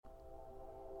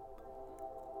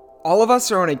All of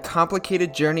us are on a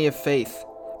complicated journey of faith,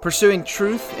 pursuing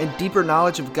truth and deeper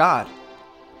knowledge of God.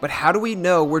 But how do we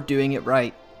know we're doing it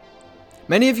right?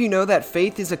 Many of you know that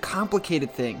faith is a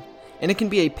complicated thing, and it can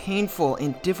be a painful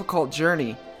and difficult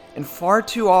journey, and far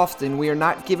too often we are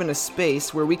not given a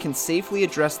space where we can safely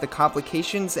address the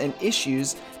complications and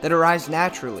issues that arise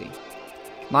naturally.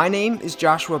 My name is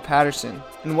Joshua Patterson,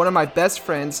 and one of my best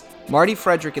friends, Marty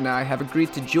Frederick, and I have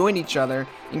agreed to join each other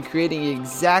in creating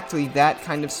exactly that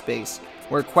kind of space,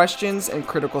 where questions and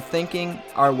critical thinking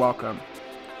are welcome.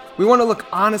 We want to look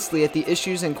honestly at the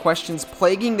issues and questions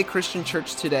plaguing the Christian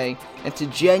church today, and to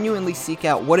genuinely seek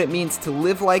out what it means to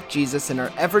live like Jesus in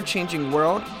our ever-changing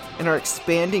world, in our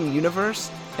expanding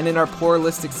universe, and in our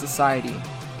pluralistic society.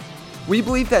 We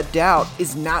believe that doubt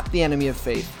is not the enemy of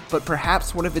faith, but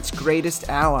perhaps one of its greatest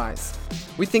allies.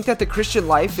 We think that the Christian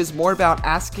life is more about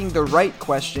asking the right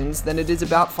questions than it is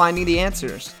about finding the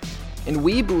answers. And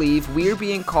we believe we are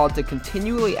being called to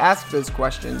continually ask those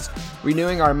questions,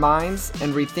 renewing our minds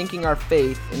and rethinking our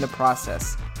faith in the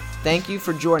process. Thank you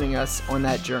for joining us on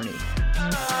that journey.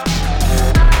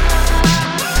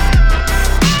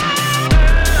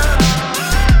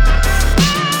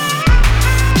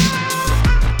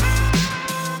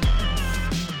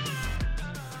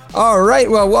 All right,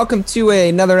 well, welcome to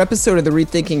another episode of the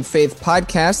Rethinking Faith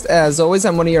podcast. As always,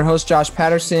 I'm one of your hosts, Josh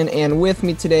Patterson, and with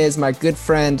me today is my good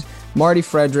friend, Marty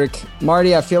Frederick.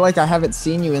 Marty, I feel like I haven't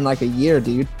seen you in like a year,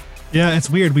 dude. Yeah, it's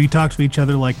weird. We talked to each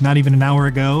other like not even an hour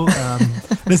ago.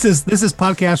 This is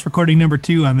podcast recording number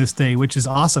 2 on this day, which is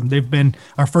awesome.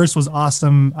 Our first was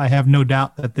awesome. I have no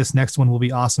doubt that this next one will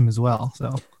be awesome as well.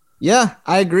 So. Yeah,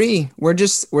 I agree. We're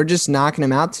just knocking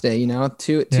them out today. You know,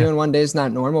 two in one day is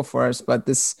not normal for us, but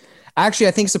this actually,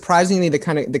 I think surprisingly,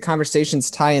 the conversations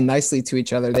tie in nicely to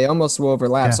each other. They almost will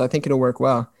overlap, so I think it'll work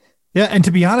well. Yeah, and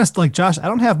to be honest, like Josh, I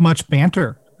don't have much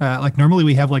banter. Like normally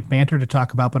we have like banter to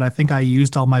talk about, but I think I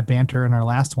used all my banter in our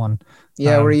last one.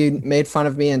 Yeah, where you made fun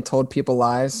of me and told people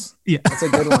lies. Yeah, that's a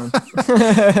good one.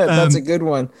 That's a good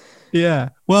one. Yeah.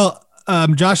 Well.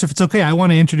 Josh, if it's okay, I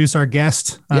want to introduce our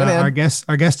guest. Our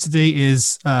guest today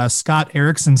is Scott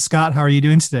Erickson. Scott, how are you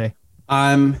doing today?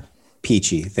 I'm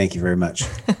peachy. Thank you very much.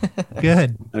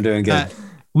 Good. I'm doing good.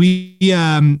 We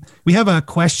have a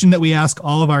question that we ask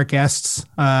all of our guests.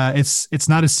 It's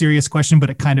not a serious question, but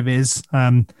it kind of is.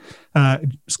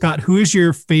 Scott, who is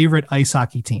your favorite ice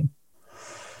hockey team?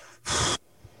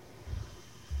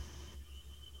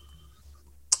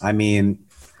 I mean,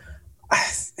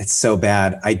 it's so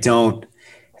bad. I don't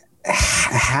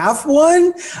have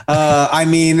one. I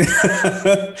mean,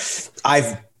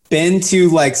 I've been to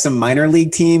like some minor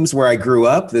league teams where I grew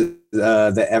up.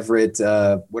 The Everett,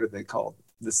 what are they called?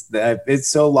 It's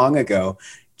so long ago.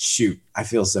 Shoot, I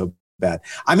feel so bad.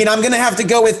 I mean, I'm gonna have to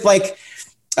go with like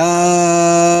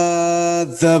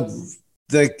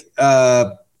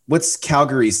what's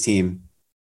Calgary's team?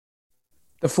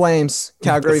 The Flames,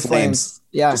 Calgary Flames.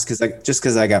 Yeah. Just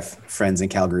because I got friends in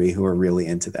Calgary who are really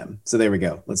into them. So there we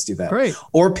go. Let's do that. Great.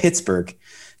 Or Pittsburgh,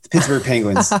 the Pittsburgh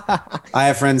Penguins. I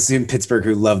have friends in Pittsburgh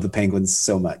who love the Penguins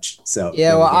so much. So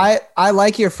yeah, well, I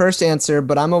like your first answer,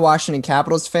 but I'm a Washington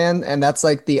Capitals fan, and that's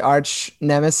like the arch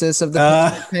nemesis of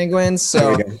the Penguins.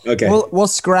 So okay. We'll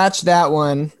scratch that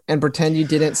one and pretend you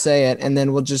didn't say it, and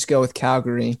then we'll just go with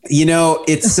Calgary. You know,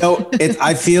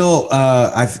 I feel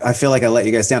like I let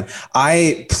you guys down.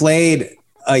 I played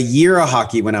a year of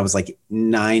hockey when I was like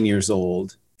 9 years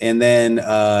old. And then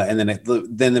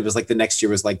it was like the next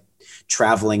year was like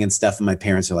traveling and stuff. And my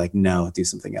parents are like, no, do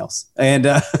something else. And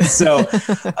so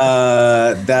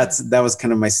that was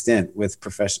kind of my stint with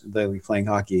professionally playing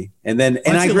hockey. And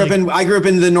I grew up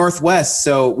in the Northwest.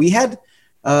 So we had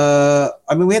the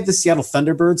Seattle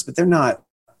Thunderbirds, but they're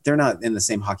not in the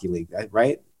same hockey league,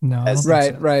 right? No.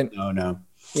 Right. No.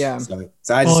 Yeah. So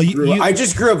I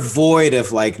just grew up void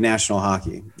of like national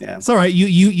hockey. Yeah. It's all right.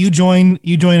 You join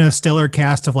a stellar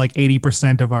cast of like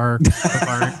 80% of our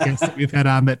guests that we've had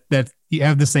on that you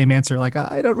have the same answer. Like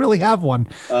I don't really have one,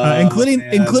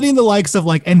 including the likes of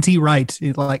like NT Wright,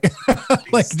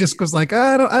 like just goes like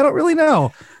I don't really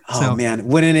know. Oh man,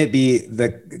 wouldn't it be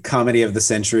the comedy of the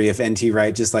century if NT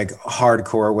Wright just like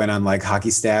hardcore went on like hockey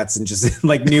stats and just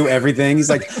like knew everything? He's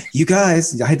like, you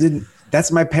guys, that's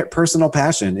my personal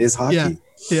passion is hockey.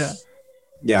 Yeah.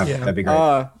 That'd be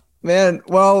great. Man,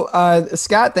 well,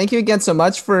 Scott, thank you again so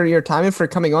much for your time and for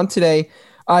coming on today.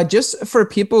 Just for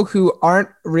people who aren't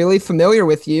really familiar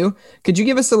with you, could you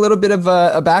give us a little bit of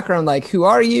a background? Like, who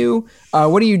are you?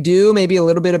 What do you do? Maybe a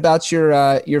little bit about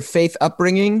your faith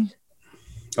upbringing.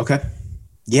 Okay.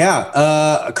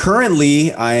 Yeah.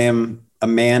 Currently, I am a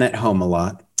man at home a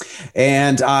lot,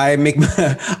 and I'm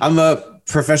a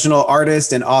professional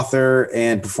artist and author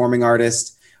and performing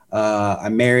artist.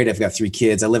 I'm married. I've got 3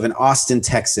 kids. I live in Austin,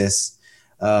 Texas,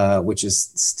 which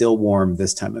is still warm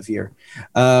this time of year.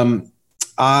 I'm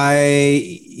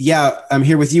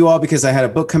here with you all because I had a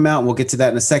book come out, and we'll get to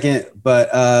that in a second.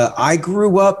 But I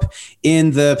grew up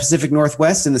in the Pacific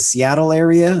Northwest, in the Seattle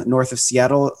area, north of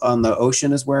Seattle on the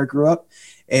ocean is where I grew up,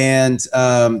 and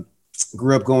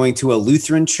grew up going to a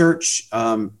Lutheran church.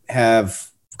 Have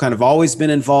kind of always been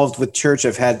involved with church.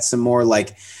 I've had some more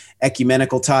like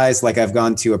ecumenical ties, like I've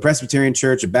gone to a Presbyterian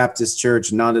church, a Baptist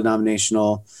church,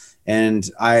 non-denominational, and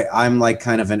I'm like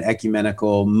kind of an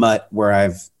ecumenical mutt where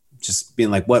I've just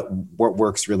been like, what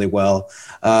works really well,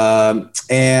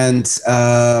 and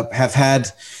have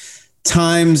had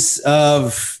times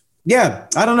of, I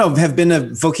don't know, have been a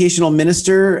vocational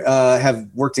minister, have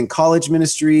worked in college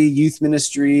ministry, youth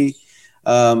ministry,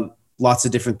 lots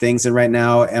of different things. And right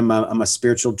now I'm a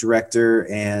spiritual director,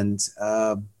 and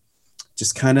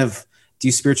just kind of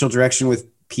do spiritual direction with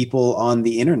people on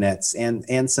the internets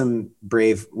and some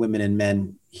brave women and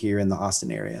men here in the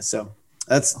Austin area. So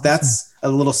that's a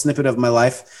little snippet of my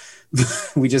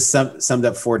life. We just summed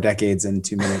up 4 decades in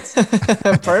 2 minutes.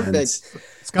 Perfect.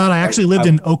 Scott, I actually lived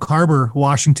in Oak Harbor,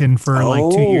 Washington for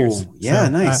like 2 years. Yeah,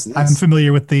 so nice. I'm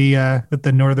familiar with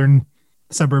the northern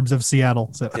suburbs of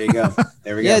Seattle. So there you go.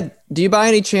 There we go. Yeah. Do you by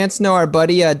any chance know our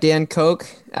buddy Dan Koch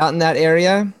out in that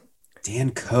area?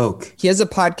 Dan Koch. He has a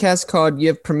podcast called You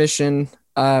Have Permission.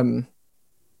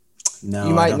 No,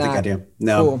 you might I don't not. think I do.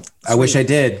 No, Cool. I wish I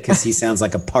did, because he sounds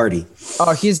like a party.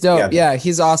 Oh, he's dope. Yeah. Yeah,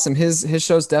 he's awesome. His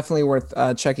show's definitely worth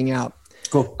checking out.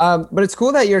 Cool. But it's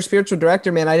cool that you're a spiritual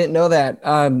director, man. I didn't know that.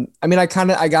 I mean,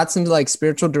 I got some like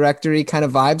spiritual directory kind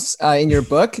of vibes in your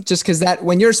book, just because that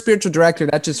when you're a spiritual director,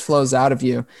 that just flows out of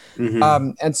you.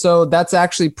 Mm-hmm. And so that's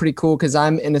actually pretty cool, because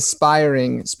I'm an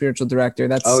aspiring spiritual director.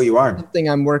 That's you are something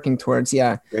I'm working towards.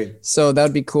 Yeah. Great. So that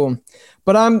would be cool.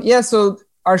 But so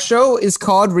our show is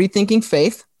called Rethinking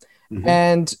Faith. Mm-hmm.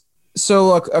 And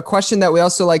so a question that we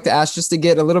also like to ask, just to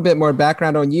get a little bit more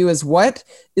background on you, is what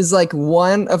is like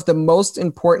one of the most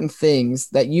important things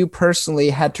that you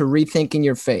personally had to rethink in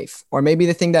your faith, or maybe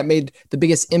the thing that made the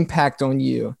biggest impact on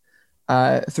you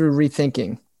through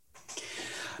rethinking?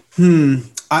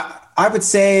 I would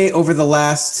say over the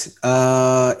last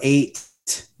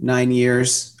 8-9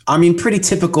 years, I mean, pretty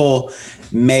typical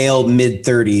male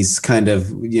mid-30s kind of,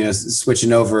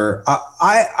 switching over.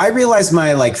 I realized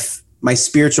my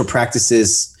spiritual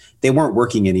practices, they weren't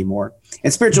working anymore.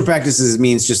 And spiritual practices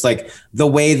means just like the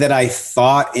way that I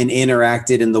thought and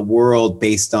interacted in the world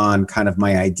based on kind of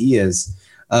my ideas,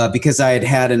 because I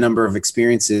had a number of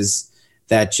experiences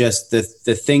that just the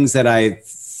things that I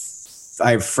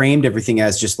framed everything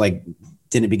as just like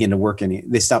didn't begin to work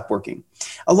they stopped working.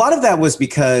 A lot of that was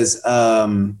because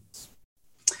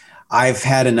I've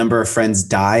had a number of friends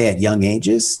die at young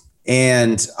ages.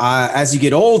 And as you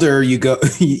get older, you go,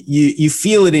 you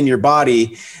feel it in your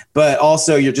body, but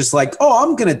also you're just like, oh,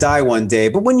 I'm going to die one day.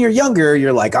 But when you're younger,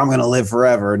 you're like, I'm going to live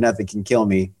forever. Nothing can kill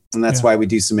me. And that's why we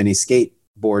do so many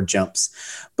skateboard jumps.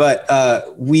 But I've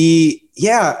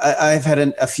had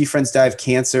a few friends die of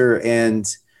cancer. And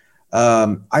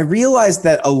I realized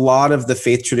that a lot of the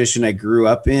faith tradition I grew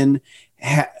up in,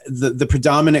 the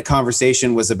predominant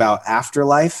conversation was about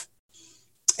afterlife,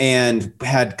 and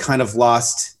had kind of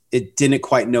lost, it didn't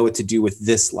quite know what to do with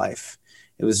this life.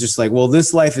 It was just like, well,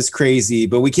 this life is crazy,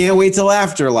 but we can't wait till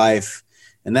afterlife.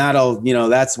 And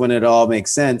that's when it all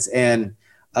makes sense. And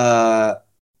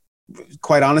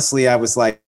quite honestly, I was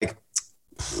like,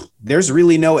 there's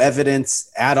really no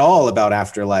evidence at all about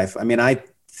afterlife. I mean, I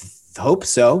hope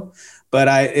so, but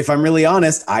if I'm really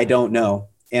honest, I don't know.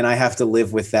 And I have to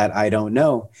live with that. I don't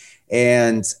know.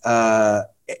 And, but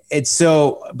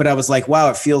I was like,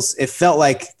 wow, it felt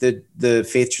like the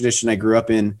faith tradition I grew up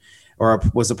in or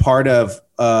was a part of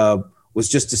was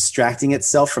just distracting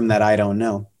itself from that I don't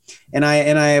know. And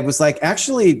I was like,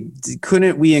 actually,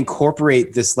 couldn't we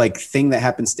incorporate this like thing that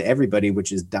happens to everybody,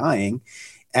 which is dying,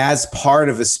 as part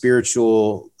of a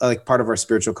spiritual, like part of our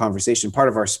spiritual conversation, part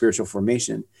of our spiritual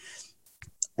formation?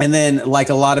 And then, like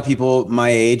a lot of people my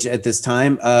age at this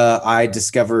time, I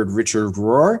discovered Richard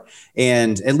Rohr,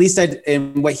 and at least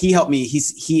and what he helped me,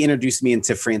 he introduced me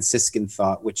into Franciscan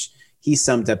thought, which he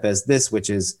summed up as this, which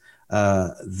is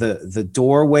the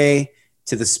doorway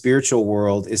to the spiritual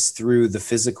world is through the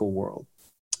physical world.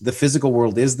 The physical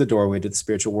world is the doorway to the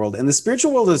spiritual world, and the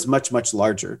spiritual world is much, much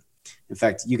larger. In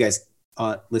fact, you guys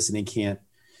listening can't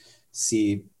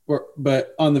see.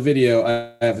 But on the video,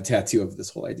 I have a tattoo of this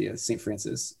whole idea, St.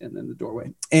 Francis, and then the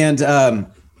doorway. And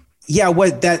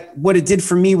what it did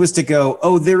for me was to go,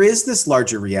 oh, there is this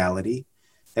larger reality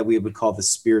that we would call the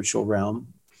spiritual realm.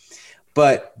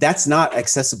 But that's not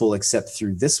accessible except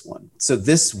through this one. So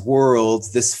this world,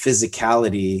 this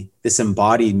physicality, this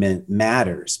embodiment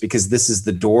matters because this is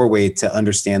the doorway to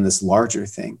understand this larger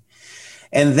thing.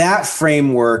 And that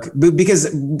framework,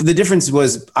 because the difference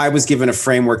was I was given a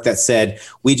framework that said,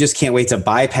 we just can't wait to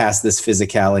bypass this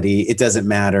physicality. It doesn't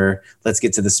matter. Let's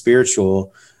get to the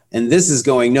spiritual. And this is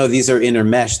going, no, these are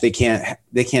intermeshed. They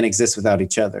can't exist without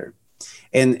each other.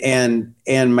 And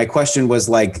my question was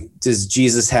like, does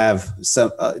Jesus have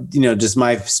some, does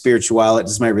my spirituality,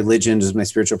 does my religion, does my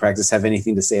spiritual practice have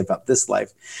anything to say about this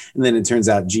life? And then it turns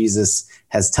out Jesus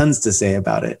has tons to say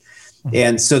about it. Mm-hmm.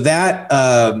 And so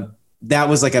that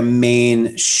was like a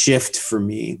main shift for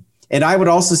me. And I would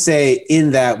also say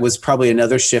in that was probably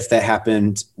another shift that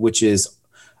happened, which is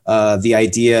the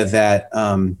idea that,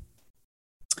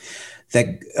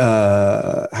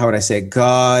 how would I say it?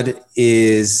 God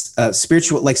is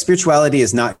spiritual. Like spirituality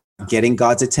is not getting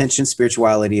God's attention.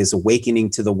 Spirituality is awakening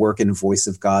to the work and voice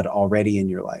of God already in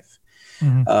your life.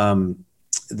 Mm-hmm.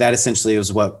 That essentially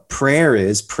is what prayer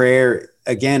is. Prayer,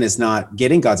 again, is not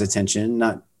getting God's attention,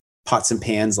 not pots and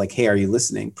pans like, hey, are you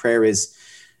listening? Prayer is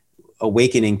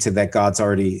awakening to that God's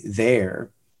already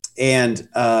there. And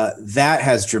that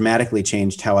has dramatically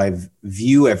changed how I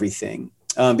view everything.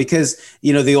 Because,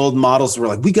 the old models were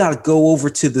like, we got to go over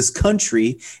to this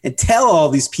country and tell all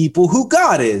these people who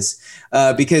God is.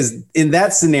 Because in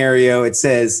that scenario, it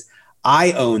says,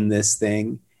 I own this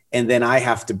thing and then I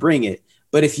have to bring it.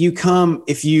 But if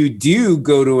you do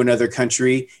go to another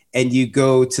country and you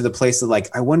go to the place of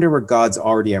like, I wonder where God's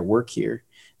already at work here,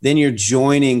 then you're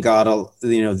joining God,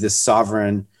 this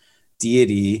sovereign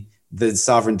deity, the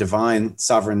sovereign divine,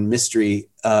 sovereign mystery,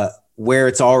 where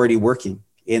it's already working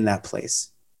in that place.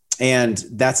 And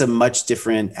that's a much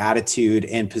different attitude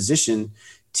and position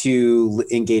to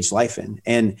engage life in.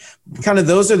 And kind of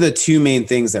those are the two main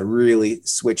things that really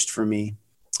switched for me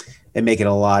and make it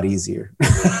a lot easier.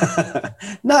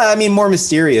 No, I mean, more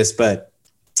mysterious, but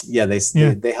yeah,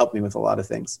 they helped me with a lot of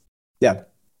things. Yeah.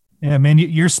 Yeah, man,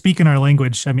 you're speaking our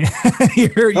language. I mean,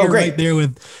 you're right there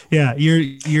with, yeah, you're.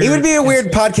 It would be a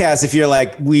weird podcast if you're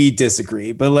like, we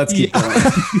disagree, but let's keep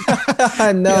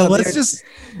going. No,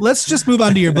 let's just move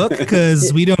on to your book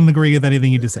because we don't agree with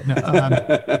anything you just said. No,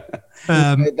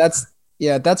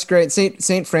 that's great.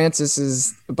 Saint Francis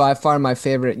is by far my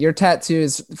favorite. Your tattoo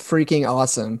is freaking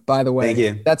awesome, by the way. Thank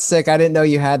you. That's sick. I didn't know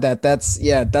you had that.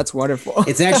 That's wonderful.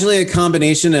 It's actually a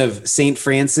combination of Saint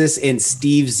Francis and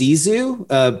Steve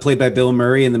Zissou, played by Bill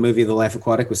Murray in the movie The Life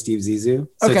Aquatic with Steve Zissou.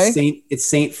 So okay. It's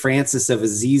Saint Francis of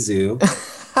Assisi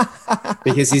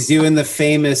because he's doing the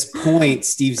famous point,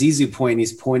 Steve Zissou point.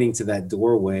 He's pointing to that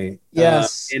doorway.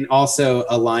 Yes. And also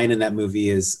a line in that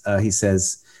movie is he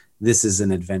says, "This is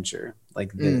an adventure."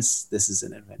 Like this is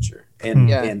an adventure.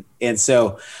 And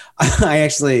so I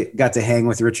actually got to hang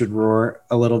with Richard Rohr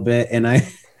a little bit and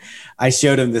I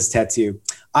showed him this tattoo.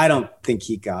 I don't think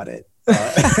he got it.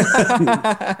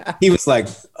 He was like,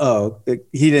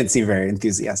 he didn't seem very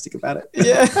enthusiastic about it.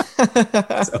 Yeah.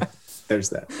 So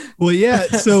there's that. Well, yeah.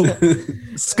 So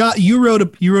Scott, you wrote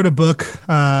a book,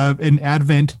 an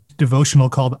Advent devotional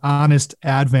called Honest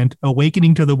Advent,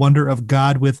 Awakening to the Wonder of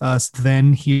God with Us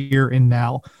Then, Here, and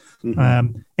Now.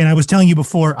 Mm-hmm. And I was telling you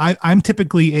before, I'm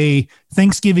typically a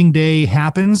Thanksgiving Day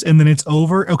happens and then it's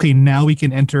over. Okay, now we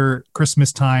can enter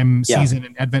Christmas time season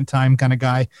and Advent time kind of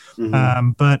guy.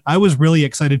 Mm-hmm. But I was really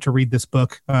excited to read this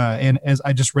book. And as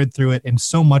I just read through it, and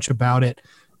so much about it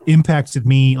impacted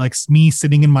me, like me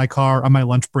sitting in my car on my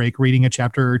lunch break, reading a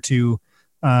chapter or two,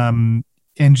 and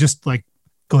just like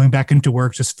going back into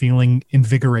work, just feeling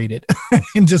invigorated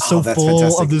and just so full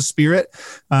fantastic. Of the Spirit,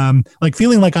 like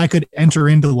feeling like I could enter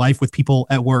into life with people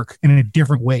at work in a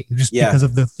different way, just because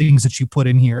of the things that you put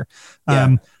in here.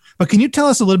 But can you tell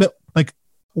us a little bit, like,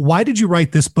 why did you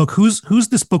write this book? Who's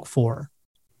this book for?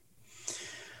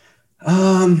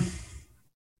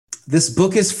 This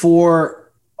book is for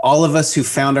all of us who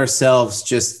found ourselves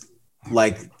just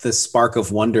like the spark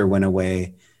of wonder went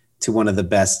away to one of the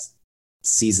best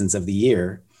seasons of the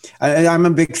year. I'm a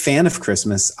big fan of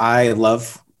Christmas. I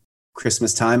love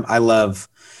Christmas time. I love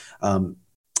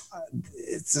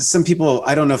some people,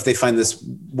 I don't know if they find this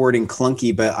wording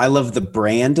clunky, but I love the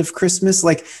brand of Christmas.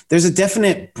 Like there's a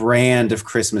definite brand of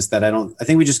Christmas that I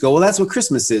think we just go, well, that's what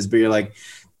Christmas is. But you're like,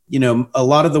 a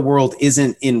lot of the world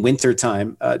isn't in winter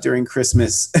time during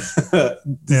Christmas.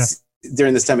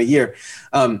 During this time of year.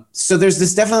 So there's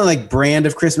this definitely like brand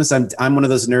of Christmas. I'm one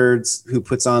of those nerds who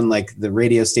puts on like the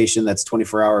radio station that's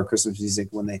 24-hour Christmas music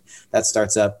when that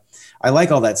starts up. I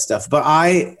like all that stuff, but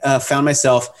I found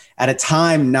myself at a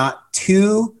time not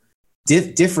too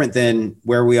different than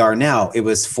where we are now. It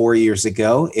was 4 years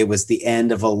ago. It was the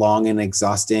end of a long and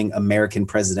exhausting American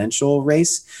presidential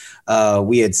race.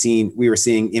 We were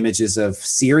seeing images of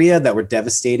Syria that were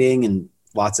devastating and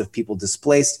lots of people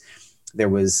displaced. There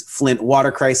was Flint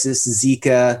water crisis,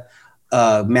 Zika,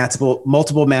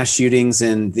 multiple mass shootings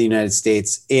in the United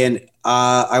States. And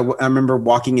I remember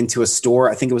walking into a store,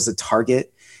 I think it was a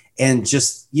Target, and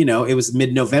just, it was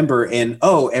mid-November, and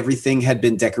everything had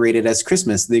been decorated as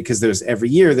Christmas, because every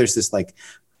year there's this like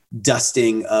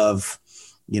dusting of,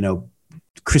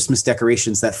 Christmas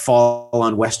decorations that fall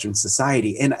on Western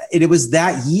society. And it was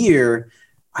that year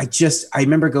I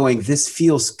remember going, this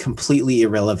feels completely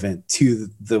irrelevant to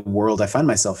the world I find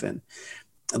myself in.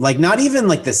 Like, not even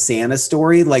like the Santa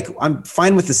story. Like, I'm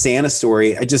fine with the Santa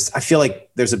story. I feel like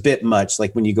there's a bit much.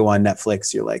 Like, when you go on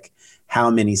Netflix, you're like, how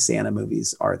many Santa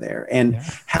movies are there? And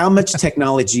how much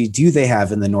technology do they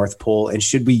have in the North Pole? And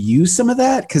should we use some of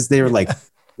that? Because they're like,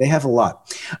 they have a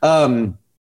lot.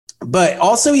 But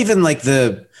also even like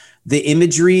the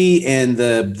imagery and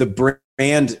the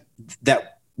brand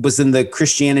that was in the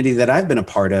Christianity that I've been a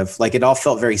part of, like, it all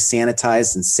felt very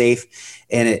sanitized and safe.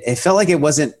 And it felt like it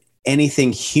wasn't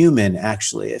anything human,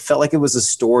 actually. It felt like it was a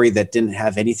story that didn't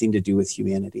have anything to do with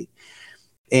humanity.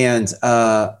 And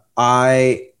so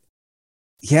at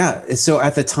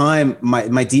the time,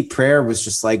 my deep prayer was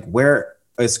just like,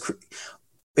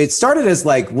 it started as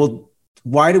like, well,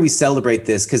 why do we celebrate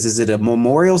this? Because is it a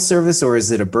memorial service or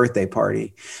is it a birthday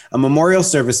party? A memorial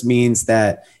service means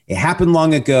that it happened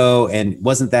long ago and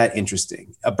wasn't that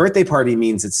interesting. A birthday party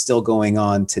means it's still going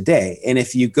on today. And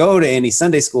if you go to any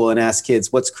Sunday school and ask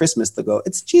kids, what's Christmas? They'll go,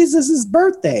 it's Jesus's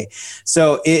birthday.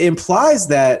 So it implies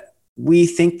that we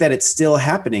think that it's still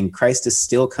happening. Christ is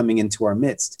still coming into our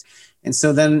midst. And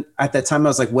so then at that time, I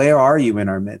was like, where are you in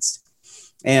our midst?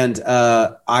 And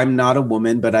I'm not a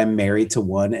woman, but I'm married to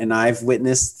one. And I've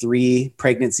witnessed 3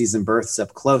 pregnancies and births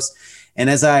up close. And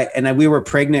we were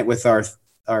pregnant with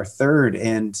our third.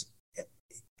 And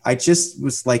I just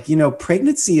was like,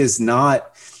 pregnancy is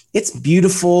it's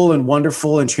beautiful and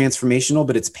wonderful and transformational,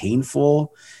 but it's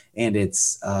painful. And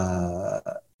it's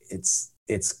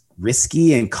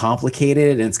risky and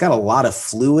complicated, and it's got a lot of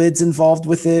fluids involved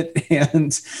with it.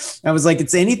 And I was like,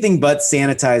 it's anything but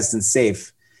sanitized and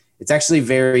safe. It's actually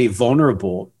very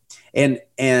vulnerable. And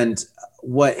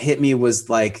what hit me was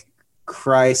like,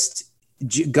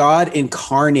 God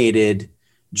incarnated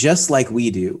just like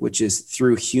we do, which is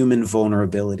through human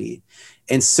vulnerability.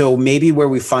 And so maybe where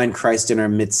we find Christ in our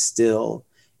midst still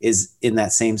is in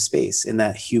that same space, in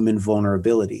that human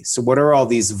vulnerability. So what are all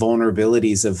these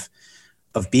vulnerabilities of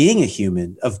being a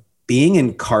human, of being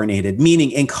incarnated,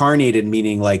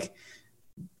 meaning like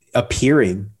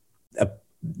appearing,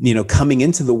 coming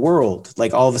into the world,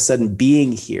 like all of a sudden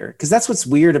being here. Because that's what's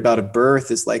weird about a birth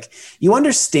is like, you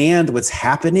understand what's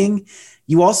happening.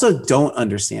 You also don't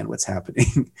understand what's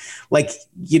happening. Like,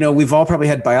 we've all probably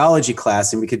had biology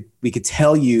class, and we could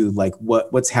tell you like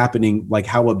what's happening, like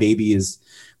how a baby is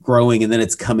growing and then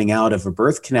it's coming out of a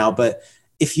birth canal. But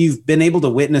if you've been able to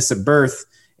witness a birth,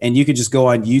 and you could just go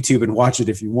on YouTube and watch it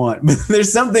if you want, but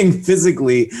there's something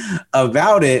physically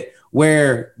about it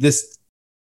where this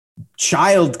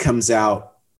child comes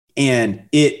out and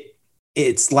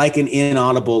it's like an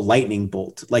inaudible lightning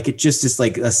bolt. Like it just is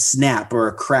like a snap or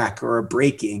a crack or a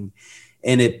breaking.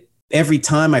 And every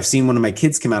time I've seen one of my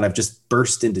kids come out, I've just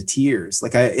burst into tears.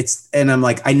 And I'm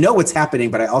like, I know what's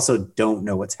happening, but I also don't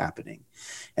know what's happening.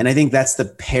 And I think that's the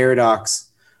paradox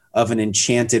of an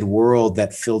enchanted world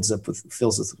that fills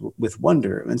us with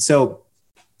wonder. And so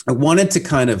I wanted to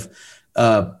kind of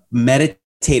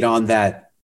meditate on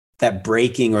that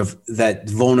breaking of that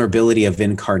vulnerability of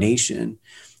incarnation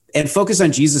and focus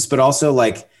on Jesus, but also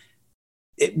like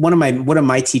one of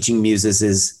my teaching muses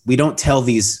is we don't tell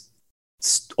these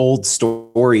old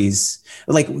stories.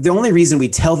 Like the only reason we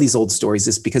tell these old stories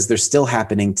is because they're still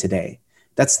happening today.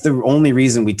 That's the only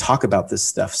reason we talk about this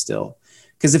stuff still.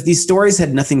 Because if these stories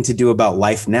had nothing to do about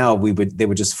life now, they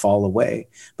would just fall away.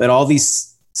 But all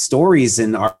these stories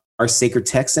in our sacred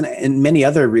texts and many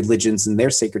other religions and their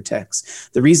sacred texts,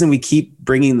 the reason we keep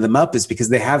bringing them up is because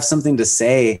they have something to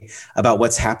say about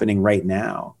what's happening right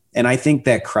now. And I think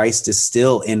that Christ is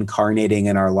still incarnating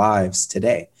in our lives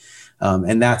today.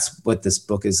 And that's what this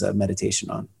book is a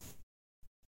meditation on.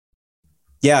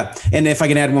 Yeah. And if I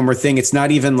can add one more thing, it's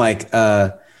not even like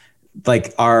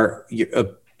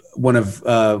one of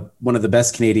the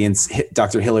best Canadians,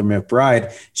 Dr. Hilary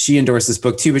McBride, she endorsed this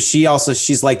book too, but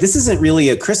she's like, this isn't really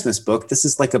a Christmas book. This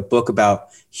is like a book about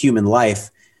human life.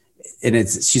 And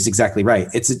she's exactly right.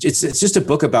 It's just a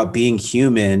book about being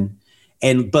human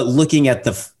but looking at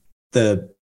the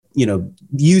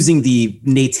using the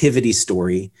nativity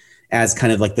story as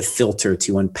kind of like the filter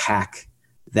to unpack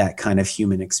that kind of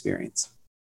human experience.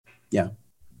 Yeah.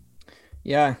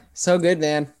 Yeah. So good,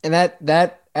 man. And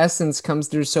that essence comes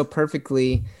through so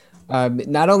perfectly,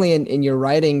 not only in your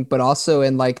writing, but also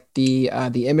in like the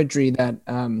imagery that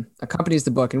accompanies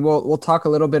the book. And we'll talk a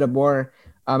little bit more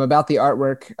about the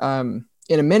artwork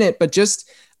in a minute, but just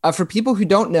for people who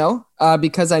don't know,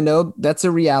 because I know that's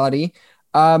a reality,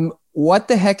 what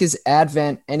the heck is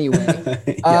Advent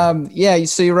anyway?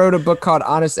 So you wrote a book called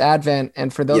Honest Advent.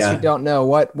 And for those who don't know,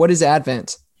 what is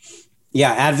Advent?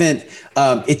 Yeah, Advent,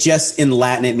 it just in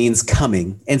Latin, it means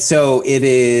coming. And so it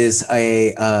is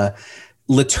a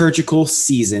liturgical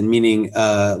season, meaning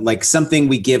like something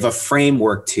we give a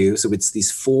framework to. So it's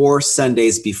these 4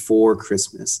 Sundays before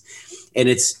Christmas. And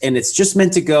it's just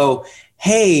meant to go,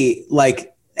 hey,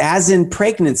 like as in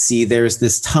pregnancy, there's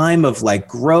this time of like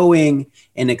growing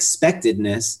and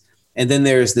expectedness. And then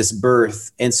there's this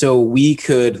birth. And so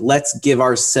let's give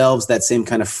ourselves that same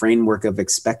kind of framework of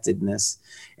expectedness.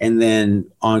 And then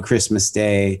on Christmas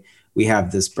Day, we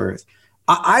have this birth.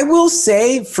 I will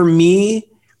say for me,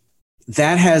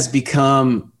 that has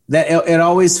become that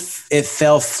it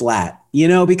fell flat,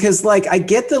 because like I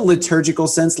get the liturgical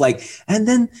sense, like, and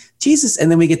then Jesus, and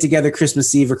then we get together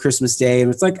Christmas Eve or Christmas Day,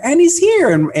 and it's like, and he's here.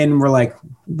 And we're like,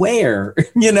 where,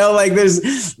 like there's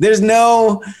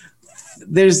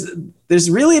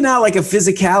really not like a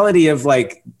physicality of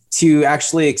like, to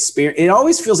actually experience. It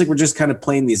always feels like we're just kind of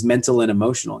playing these mental and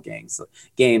emotional games.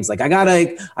 Like I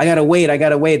gotta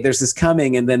wait. There's this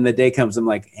coming. And then the day comes. I'm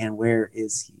like, and where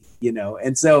is he?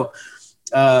 And so,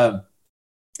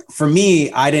 for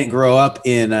me, I didn't grow up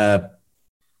in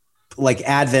like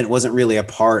Advent wasn't really a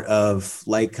part of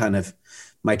like kind of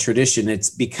my tradition. It's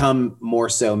become more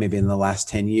so maybe in the last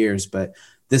 10 years, but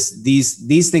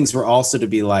these things were also to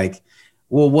be like,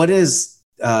 well, what does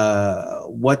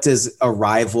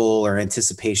arrival or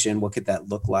anticipation, what could that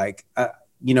look like?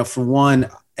 For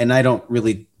one, and I don't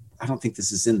think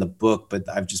this is in the book, but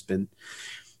I've just been,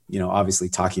 obviously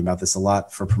talking about this a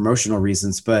lot for promotional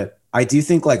reasons, but I do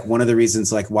think like one of the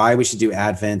reasons like why we should do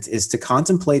Advent is to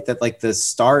contemplate that like the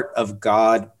start of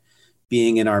God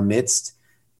being in our midst,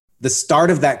 the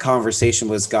start of that conversation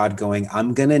was God going,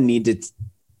 I'm going to need to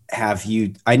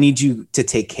I need you to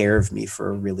take care of me for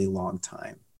a really long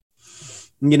time.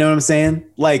 You know what I'm saying?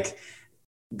 Like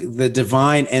the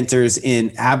divine enters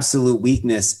in absolute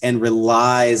weakness and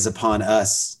relies upon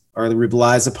us or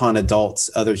relies upon adults,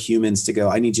 other humans to go,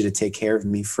 I need you to take care of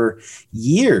me for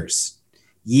years.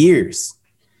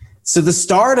 So the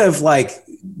start of like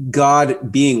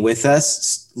God being with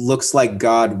us looks like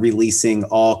God releasing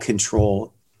all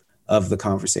control of the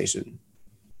conversation.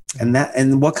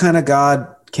 And what kind of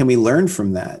God can we learn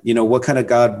from that? What kind of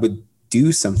God would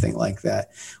do something like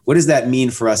that? What does that mean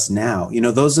for us now?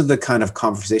 Those are the kind of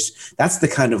conversations. That's the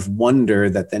kind of wonder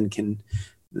that then can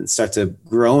start to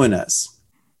grow in us.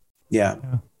 Yeah.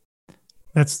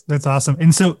 That's awesome.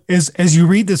 And so as you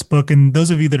read this book, and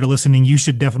those of you that are listening, you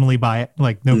should definitely buy it.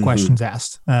 Like no questions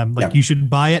asked. You should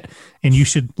buy it and you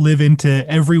should live into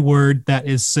every word that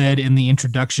is said in the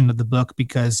introduction of the book,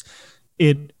 because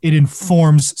it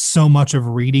informs so much of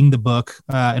reading the book.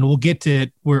 And we'll get to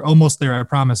it. We're almost there, I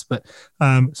promise. But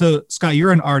so Scott,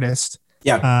 you're an artist.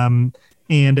 Yeah.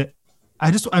 And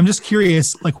I'm just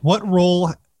curious, like what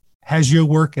role has your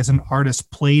work as an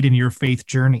artist played in your faith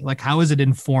journey? Like how is it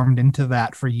informed into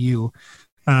that for you?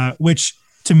 Which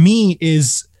to me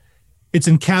it's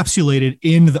encapsulated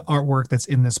in the artwork that's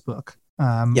in this book.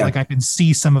 Like I can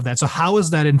see some of that. So how has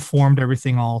that informed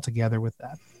everything all together with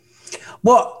that?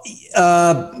 Well,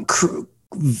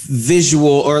 visual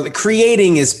or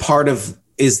creating is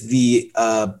the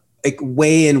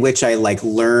way in which I like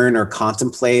learn or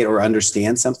contemplate or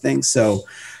understand something. So,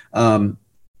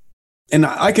 and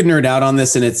I could nerd out on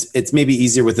this, and it's maybe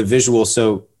easier with a visual.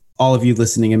 So all of you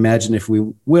listening, imagine if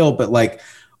we will, but like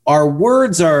our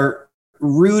words are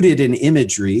rooted in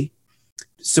imagery.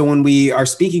 So when we are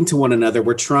speaking to one another,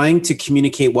 we're trying to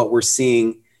communicate what we're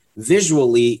seeing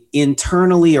visually,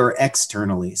 internally or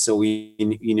externally. So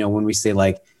when we say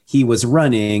like he was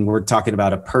running, we're talking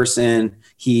about a person,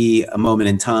 a moment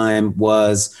in time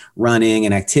was running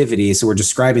an activity. So we're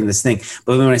describing this thing.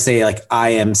 But when I say like, I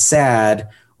am sad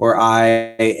or I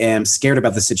am scared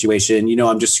about the situation,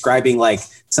 I'm describing like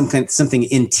something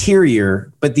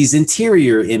interior, but these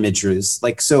interior images,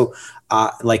 like, so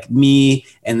like me,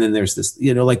 and then there's this,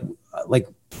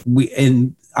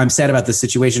 I'm sad about the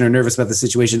situation or nervous about the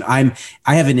situation. I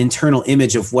have an internal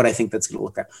image of what I think that's going to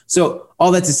look like. So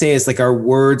all that to say is like our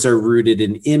words are rooted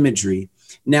in imagery.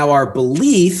 Now our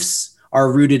beliefs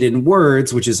are rooted in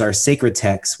words, which is our sacred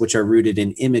texts, which are rooted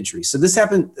in imagery. So this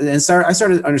happened, and I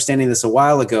started understanding this a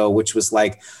while ago, which was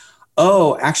like,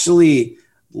 oh, actually,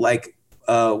 like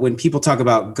when people talk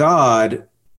about God,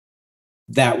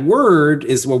 that word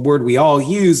is a word we all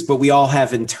use, but we all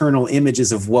have internal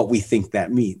images of what we think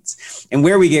that means. And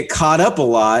where we get caught up a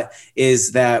lot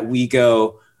is that we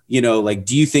go, you know, like,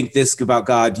 do you think this about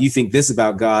God? Do you think this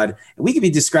about God? And we could be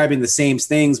describing the same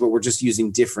things, but we're just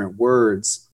using different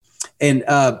words. And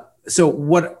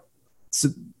so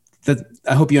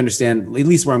I hope you understand at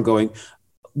least where I'm going.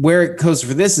 Where it goes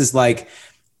for this is like,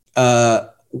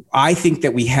 I think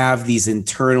that we have these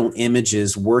internal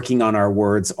images working on our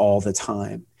words all the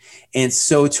time. And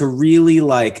so to really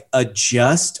like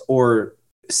adjust or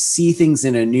see things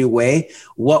in a new way,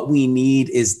 what we need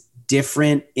is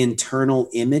different internal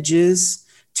images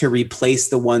to replace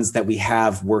the ones that we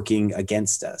have working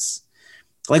against us.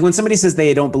 Like when somebody says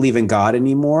they don't believe in God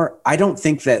anymore, I don't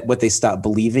think that what they stopped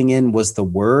believing in was the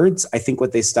words. I think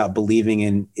what they stopped believing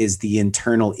in is the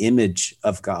internal image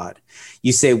of God.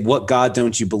 You say, what God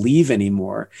don't you believe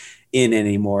anymore?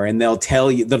 And they'll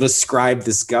tell you, they'll describe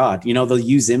this God, you know, they'll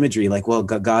use imagery like, well,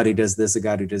 God who does this, a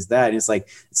God who does that. And it's like,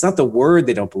 it's not the word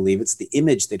they don't believe, it's the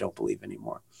image they don't believe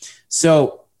anymore.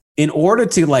 So in order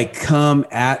to like come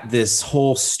at this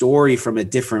whole story from a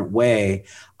different way,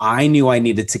 I knew I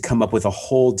needed to come up with a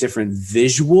whole different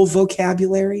visual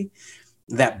vocabulary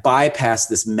that bypassed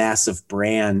this massive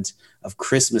brand of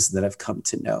Christmas that I've come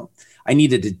to know. I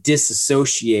needed to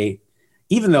disassociate,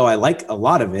 even though I like a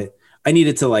lot of it, I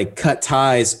needed to like cut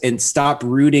ties and stop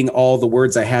rooting all the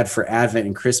words I had for Advent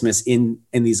and Christmas in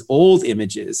these old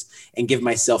images and give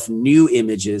myself new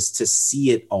images to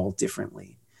see it all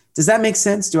differently. Does that make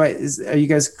sense? Are you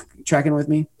guys tracking with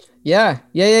me? Yeah.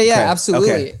 Okay.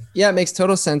 Absolutely. Okay. Yeah, it makes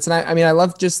total sense. And I mean, I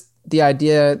love just the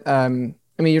idea. I mean,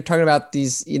 you're talking about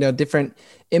these, you know, different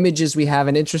images we have.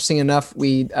 And interesting enough,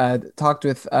 we talked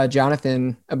with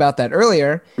Jonathan about that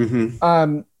earlier.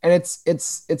 Mm-hmm. And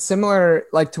it's similar,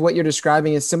 like to what you're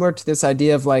describing is similar to this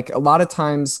idea of like a lot of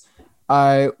times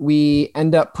we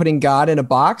end up putting God in a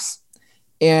box.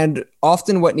 And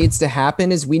often what needs to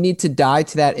happen is we need to die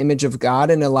to that image of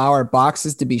God and allow our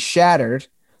boxes to be shattered.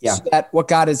 Yeah. So that what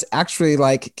God is actually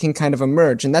like can kind of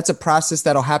emerge. And that's a process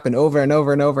that'll happen over and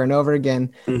over and over and over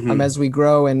again as we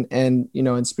grow and, you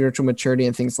know, in spiritual maturity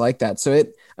and things like that. So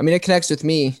it connects with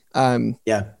me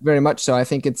very much. So I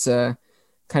think it's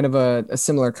kind of a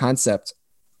similar concept.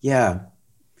 Yeah.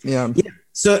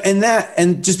 So,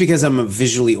 and just because I'm a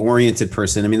visually oriented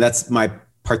person, I mean, that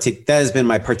has been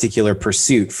my particular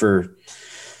pursuit for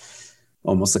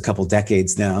almost a couple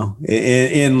decades now.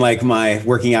 In like my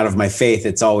working out of my faith,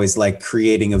 it's always like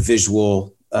creating a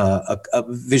visual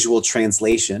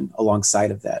translation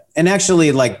alongside of that. And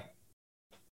actually like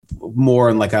more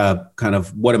in like a kind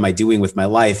of, what am I doing with my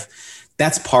life?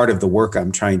 That's part of the work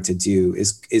I'm trying to do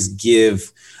is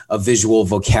give a visual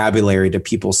vocabulary to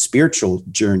people's spiritual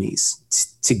journeys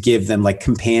to give them like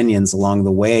companions along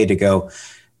the way to go,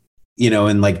 you know,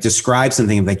 and like describe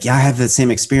something like, yeah, I have the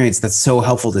same experience. That's so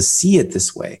helpful to see it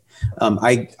this way.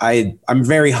 I'm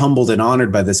very humbled and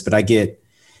honored by this, but I get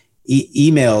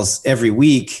emails every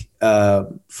week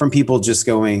from people just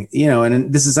going, you know,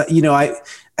 and this is, you know,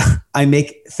 I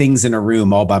make things in a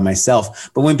room all by myself,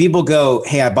 but when people go,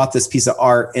 hey, I bought this piece of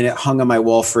art and it hung on my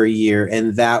wall for a year.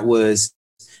 And that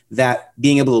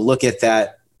being able to look at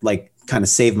that, like kind of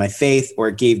saved my faith, or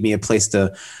it gave me a place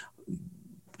to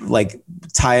like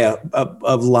tie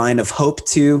a line of hope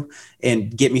to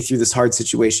and get me through this hard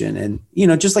situation. And, you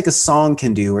know, just like a song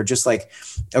can do, or just like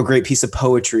a great piece of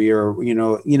poetry, or, you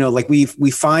know, like we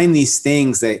find these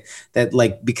things that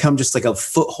like become just like a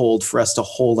foothold for us to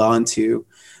hold on to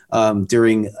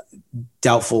during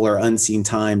doubtful or unseen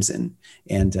times.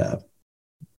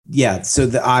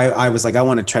 So I was like, I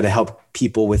want to try to help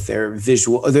people with their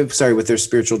with their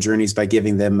spiritual journeys by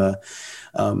giving them a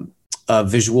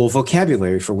visual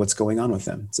vocabulary for what's going on with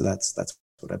them. So that's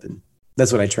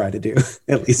what I try to do,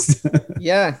 at least.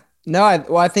 Yeah. No,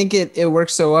 I think it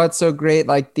works so well. It's so great.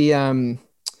 Like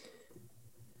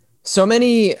so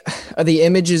many of the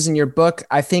images in your book,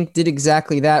 I think did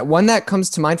exactly that. One that comes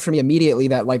to mind for me immediately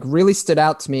that like really stood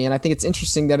out to me. And I think it's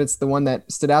interesting that it's the one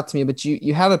that stood out to me, but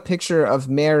you have a picture of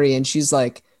Mary and she's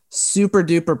like super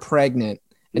duper pregnant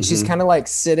and she's kind of like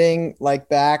sitting like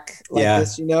back like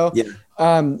this, you know?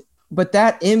 Yeah. But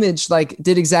that image like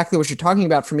did exactly what you're talking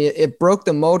about for me. It broke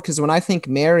the mold. Cause when I think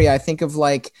Mary, I think of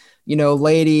like, you know,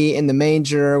 lady in the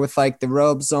manger with like the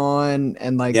robes on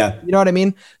and like, you know what I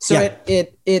mean? So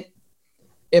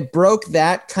it broke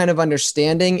that kind of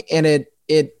understanding, and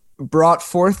it brought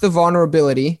forth the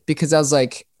vulnerability because I was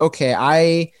like, okay,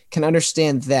 I can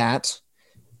understand that.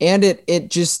 And it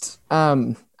just,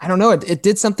 I don't know, it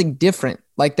did something different.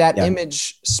 Like that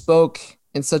image spoke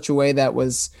in such a way that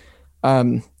was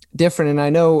different. And I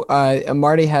know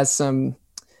Marty has some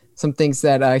things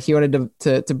that he wanted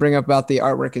to bring up about the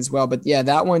artwork as well. But yeah,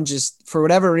 that one just, for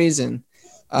whatever reason,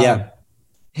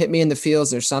 hit me in the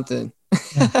feels or something.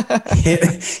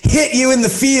 hit you in the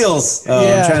feels.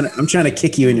 Oh, I'm trying to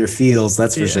kick you in your feels.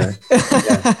 That's for sure.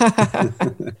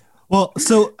 Well,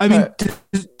 so I mean,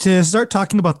 to start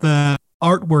talking about the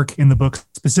artwork in the book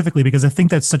specifically, because I think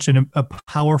that's such a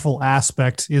powerful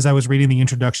aspect. As I was reading the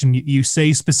introduction, you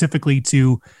say specifically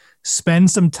to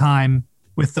spend some time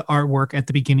with the artwork at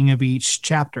the beginning of each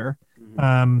chapter,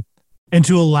 and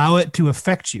to allow it to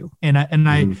affect you. And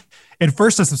I at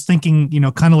first I was thinking,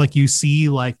 kind of like you see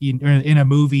like in a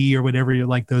movie or whatever, you're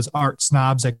like those art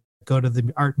snobs that go to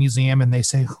the art museum and they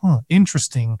say,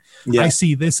 interesting. I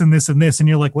see this and this and this. And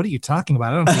you're like, what are you talking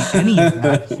about? I don't see any of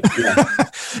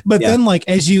that.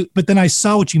 But then I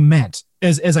saw what you meant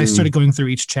as I started going through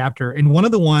each chapter. And one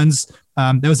of the ones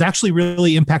that was actually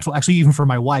really impactful, actually even for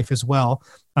my wife as well.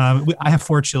 I have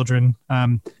 4 children,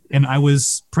 and I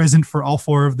was present for all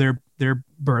 4 of their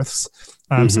births.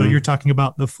 So you're talking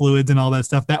about the fluids and all that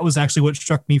stuff. That was actually what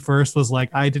struck me first, was like,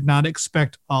 I did not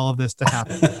expect all of this to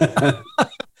happen.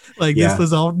 This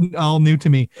was all new to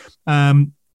me.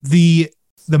 The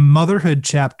motherhood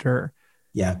chapter.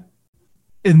 Yeah.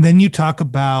 And then you talk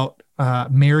about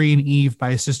Mary and Eve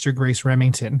by Sister Grace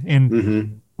Remington.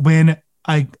 And when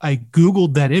I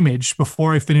Googled that image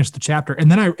before I finished the chapter,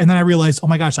 and then I realized, oh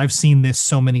my gosh, I've seen this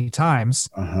so many times.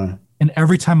 And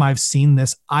every time I've seen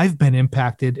this, I've been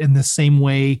impacted in the same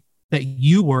way that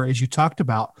you were, as you talked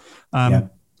about.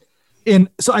 And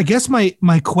so I guess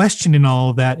my question in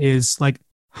all of that is like,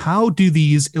 how do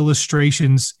these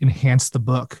illustrations enhance the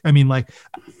book? I mean, like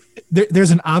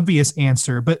there's an obvious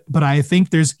answer, but I think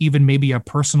there's even maybe a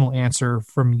personal answer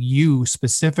from you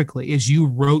specifically. As you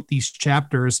wrote these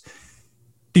chapters,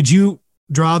 did you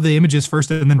draw the images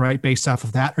first and then write based off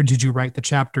of that? Or did you write the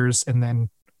chapters and then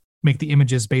make the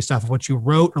images based off of what you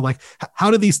wrote? Or like,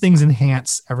 how do these things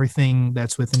enhance everything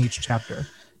that's within each chapter?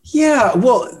 Yeah,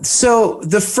 well, so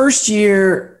the first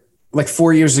year, like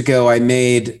 4 years ago, I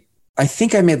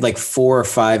think I made like 4 or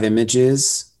 5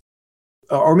 images,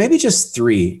 or maybe just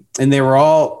 3. And they were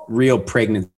all real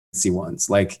pregnancy ones.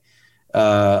 Like,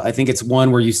 I think it's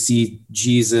one where you see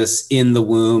Jesus in the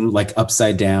womb, like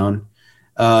upside down.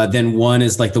 Then one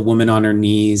is like the woman on her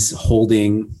knees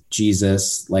holding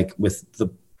Jesus, like with the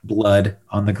blood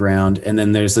on the ground. And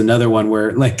then there's another one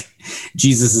where like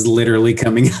Jesus is literally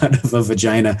coming out of a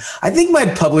vagina. I think my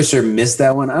publisher missed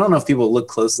that one. I don't know if people look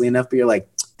closely enough, but you're like,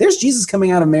 there's Jesus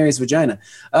coming out of Mary's vagina.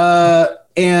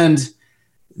 And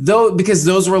because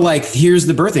those were like, here's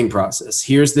the birthing process.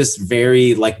 Here's this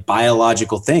very like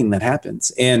biological thing that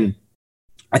happens. And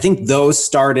I think those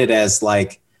started as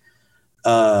like,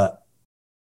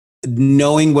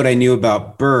 knowing what I knew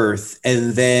about birth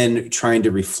and then trying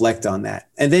to reflect on that.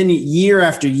 And then year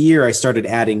after year, I started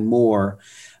adding more.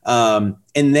 And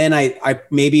then I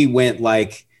maybe went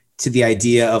like to the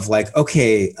idea of like,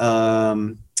 okay,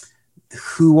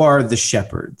 who are the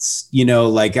shepherds?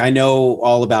 Like I know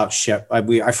all about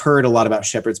I've heard a lot about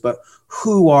shepherds, but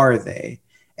who are they?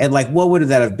 And like, what would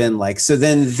that have been like? So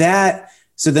then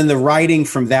the writing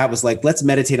from that was like, let's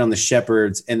meditate on the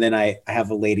shepherds. And then I have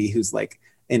a lady who's like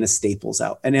in a Staples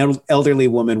an elderly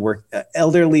woman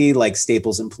elderly like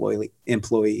Staples employee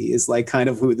is like kind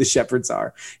of who the shepherds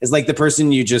are. It's like the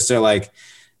person you just are like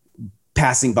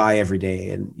passing by every day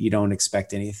and you don't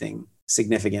expect anything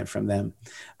significant from them.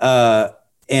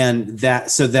 And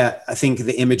that I think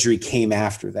the imagery came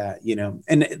after that,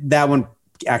 and that one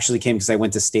actually came because I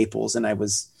went to Staples and I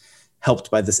was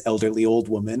helped by this elderly old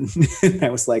woman. And I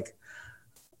was like,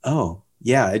 oh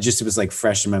yeah, it was like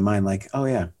fresh in my mind. Like, oh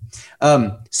yeah.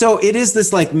 So it is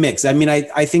this like mix. I mean,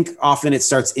 I think often it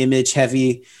starts image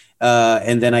heavy,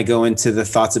 and then I go into the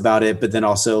thoughts about it, but then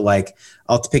also like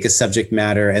I'll pick a subject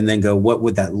matter and then go, what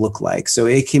would that look like? So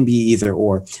it can be either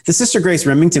or. The Sister Grace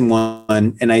Remington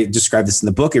one, and I described this in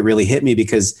the book, it really hit me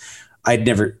because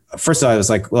first of all, I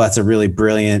was like, well, that's a really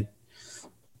brilliant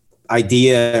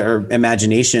idea or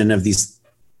imagination of these.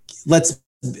 Let's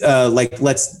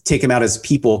take them out as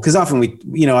people. Cause often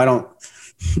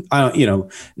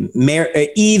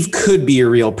Eve could be a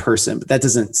real person, but that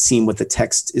doesn't seem what the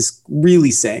text is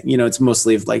really saying. It's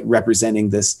mostly of like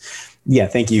representing this. Yeah.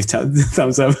 Thank you.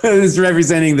 Thumbs up. It's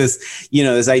representing this,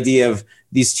 this idea of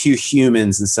these 2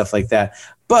 humans and stuff like that.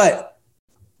 But,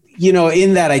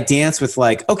 in that I dance with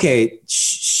like, okay,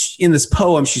 in this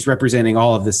poem, she's representing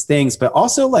all of these things, but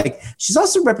also like, she's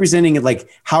also representing like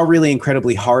how really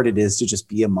incredibly hard it is to just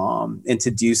be a mom and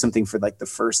to do something for like the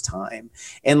first time.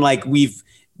 And like, we've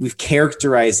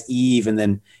characterized Eve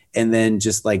and then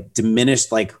just like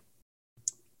diminished like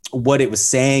what it was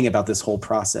saying about this whole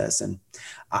process. And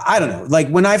I don't know, like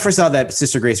when I first saw that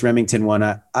Sister Grace Remington one,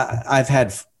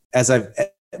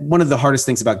 one of the hardest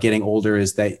things about getting older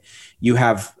is that you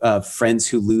have friends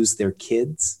who lose their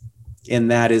kids.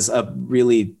 And that is a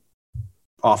really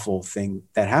awful thing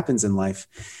that happens in life.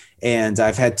 And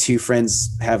I've had 2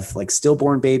 friends have like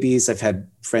stillborn babies. I've had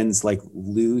friends like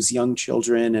lose young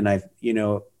children. And I've,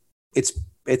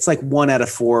 it's like 1 out of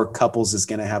 4 couples is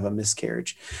going to have a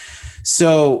miscarriage.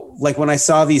 So like when I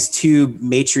saw these 2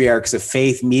 matriarchs of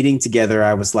faith meeting together,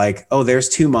 I was like, oh, there's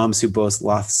 2 moms who both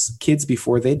lost kids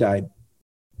before they died.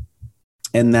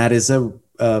 And that is a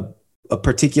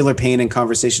particular pain and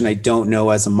conversation I don't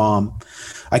know as a mom.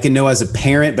 I can know as a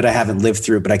parent, but I haven't lived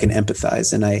through it, but I can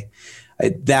empathize. And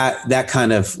that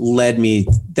kind of led me,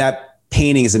 that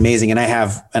painting is amazing. And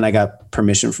I got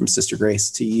permission from Sister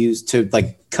Grace to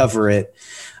like cover it.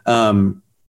 But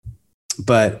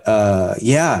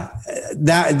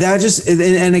that just,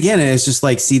 and again, it's just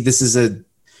like, see, this is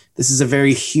a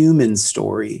very human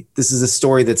story. This is a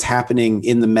story that's happening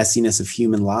in the messiness of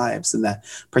human lives and that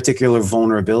particular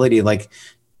vulnerability. Like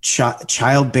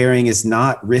childbearing is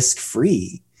not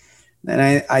risk-free.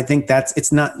 And I think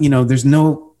it's not, there's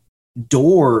no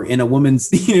door in a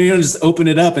woman's, you don't just open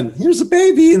it up and here's a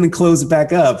baby and then close it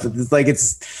back up. It's like,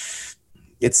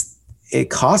 it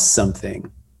costs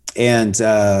something. And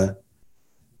I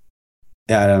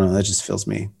don't know. That just fills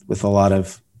me with a lot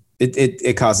of,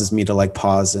 it causes me to like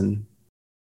pause and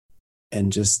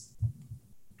just,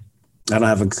 I don't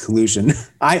have a conclusion.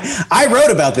 I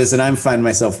wrote about this and I'm finding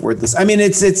myself worthless. I mean,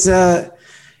 it's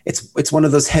one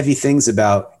of those heavy things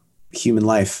about human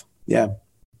life. Yeah.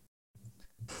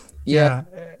 Yeah.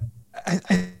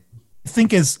 I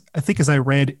think as I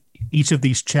read each of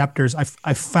these chapters,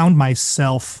 I found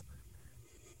myself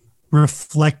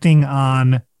reflecting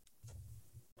on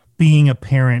being a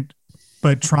parent,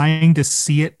 but trying to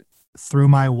see it through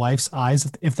my wife's eyes,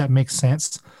 if that makes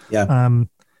sense. Yeah.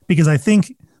 Because I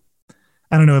think,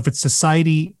 I don't know if it's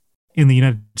society in the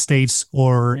United States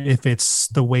or if it's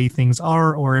the way things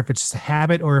are, or if it's just a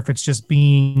habit, or if it's just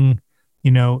being,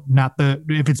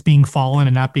 if it's being fallen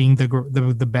and not being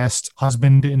the best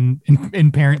husband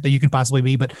and parent that you can possibly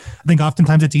be. But I think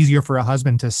oftentimes it's easier for a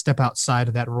husband to step outside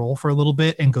of that role for a little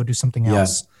bit and go do something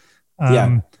else.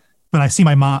 But I see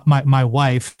my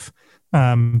wife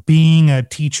being a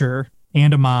teacher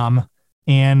and a mom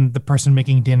and the person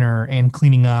making dinner and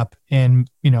cleaning up and,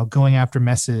 going after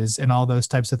messes and all those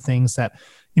types of things that,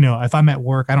 if I'm at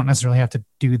work, I don't necessarily have to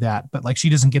do that, but like she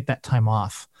doesn't get that time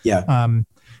off. Yeah.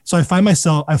 So I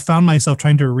found myself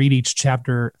trying to read each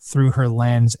chapter through her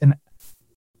lens. And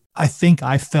I think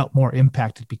I felt more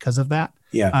impacted because of that.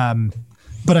 Yeah.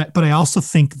 But I also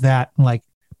think that like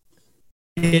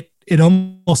it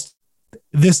almost,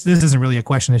 this isn't really a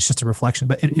question. It's just a reflection,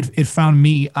 but it found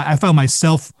me, I found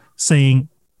myself saying,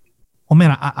 well,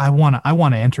 man, I want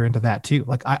to enter into that too.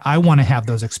 Like I want to have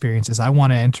those experiences. I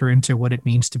want to enter into what it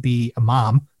means to be a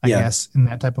mom, I guess, in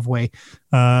that type of way,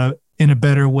 in a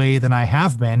better way than I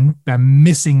have been. I'm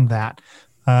missing that.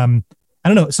 I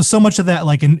don't know. So much of that,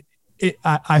 like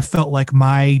I felt like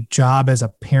my job as a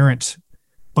parent,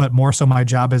 but more so my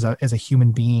job as a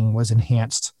human being was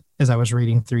enhanced as I was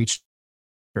reading through each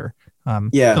chapter. So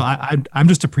I'm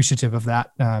just appreciative of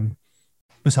that. It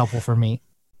was helpful for me.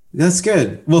 That's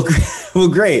good. Well,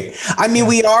 great. I mean,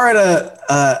 we are at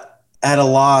a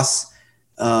loss,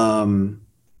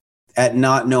 at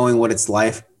not knowing what it's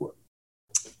like,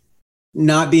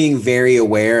 not being very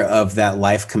aware of that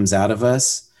life comes out of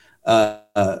us. That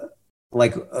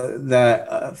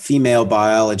female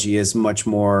biology is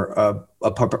more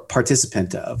a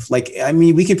participant of. Like, I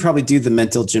mean, we could probably do the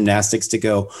mental gymnastics to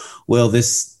go, well,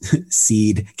 this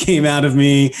seed came out of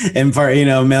me and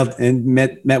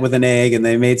met with an egg and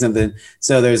they made something.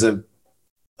 So there's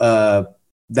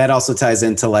that also ties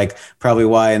into like probably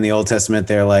why in the Old Testament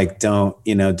they're like, don't,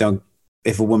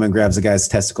 if a woman grabs a guy's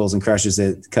testicles and crushes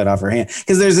it, cut off her hand.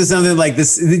 Because there's something like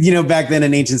this, back then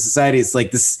in ancient society, it's like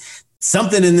this,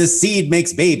 something in this seed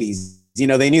makes babies.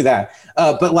 They knew that.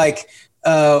 But like,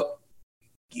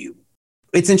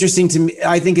 it's interesting to me.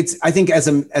 I think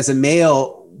as a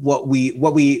male, what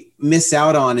we miss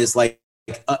out on is like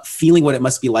feeling what it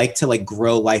must be like to like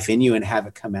grow life in you and have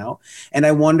it come out. And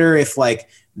I wonder if like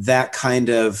that kind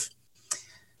of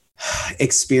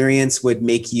experience would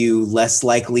make you less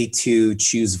likely to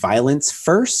choose violence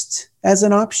first as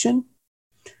an option.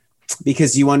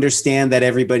 because you understand that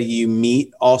everybody you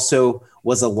meet also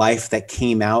was a life that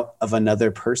came out of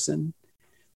another person.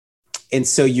 And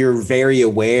so you're very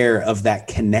aware of that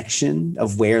connection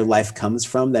of where life comes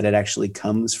from, that it actually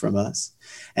comes from us.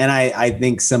 And I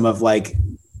think some of like,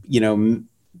 you know,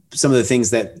 some of the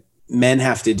things that men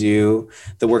have to do,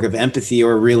 the work of empathy,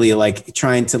 or really like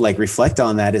trying to like reflect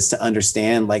on that, is to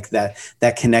understand like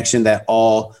that connection that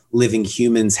all living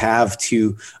humans have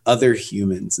to other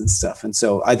humans and stuff. And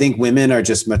so I think women are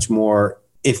just much more,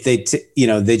 if they,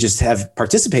 they just have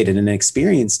participated and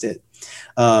experienced it.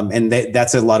 And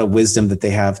that's a lot of wisdom that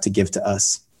they have to give to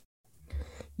us.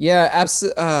 Yeah,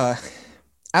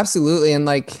 absolutely. And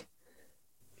like,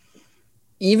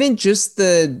 even just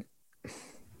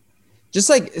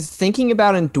like thinking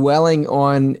about and dwelling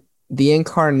on the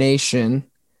incarnation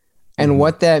and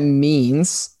what that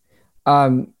means,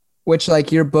 which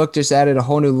like your book just added a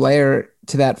whole new layer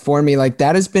to that for me. Like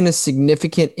that has been a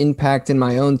significant impact in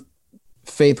my own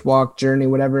faith walk journey,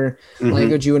 whatever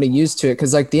language you want to use to it.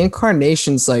 Cause like the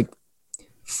incarnation's like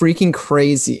freaking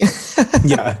crazy.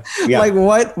 Yeah. Like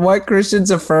what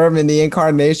Christians affirm in the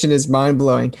incarnation is mind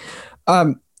blowing.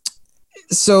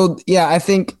 So yeah, I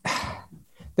think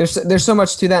there's so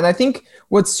much to that. And I think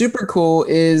what's super cool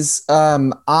is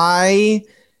I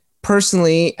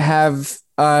personally have,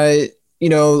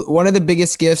 one of the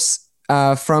biggest gifts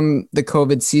from the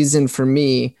COVID season for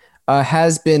me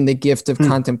has been the gift of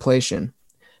contemplation,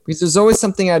 because there's always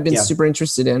something I've been super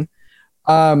interested in.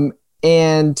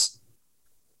 And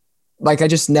like, I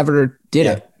just never did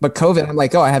it, but COVID, I'm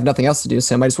like, oh, I have nothing else to do.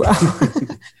 So I might as well.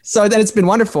 So then it's been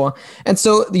wonderful. And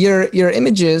so your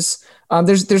images,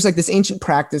 there's like this ancient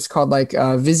practice called like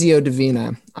Visio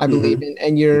Divina, I believe.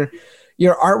 And your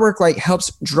artwork like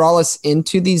helps draw us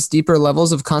into these deeper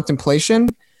levels of contemplation,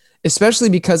 especially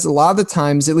because a lot of the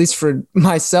times, at least for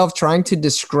myself, trying to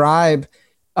describe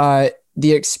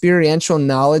the experiential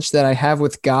knowledge that I have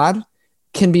with God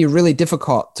can be really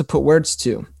difficult to put words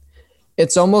to.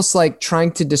 It's almost like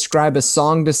trying to describe a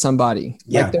song to somebody.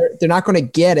 Yeah. Like they're not going to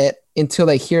get it until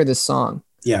they hear the song.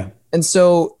 Yeah. And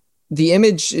so the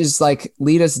image is like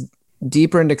lead us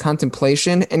deeper into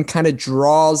contemplation and kind of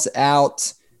draws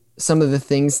out some of the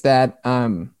things that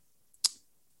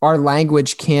our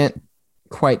language can't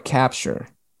quite capture.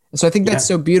 And so I think that's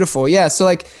so beautiful. Yeah. So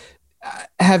like,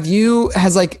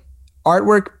 has like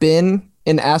artwork been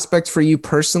an aspect for you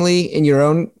personally in your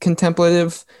own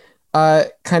contemplative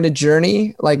kind of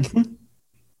journey? Like,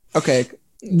 okay.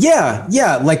 Yeah.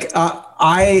 Like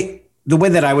the way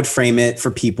that I would frame it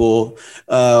for people,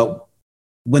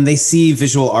 when they see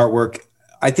visual artwork,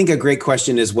 I think a great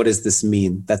question is, what does this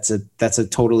mean? That's a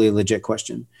totally legit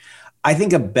question. I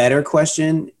think a better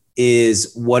question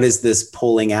is, what is this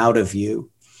pulling out of you?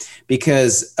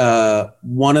 Because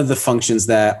one of the functions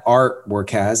that artwork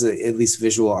has, at least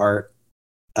visual art,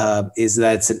 is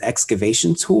that it's an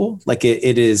excavation tool. Like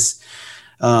it is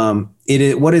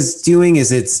what it's doing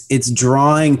is it's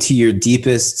drawing to your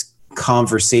deepest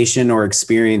conversation or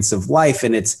experience of life,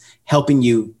 and it's helping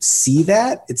you see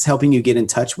that. It's helping you get in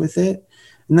touch with it.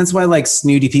 And that's why like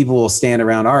snooty people will stand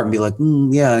around art and be like,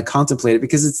 contemplate it,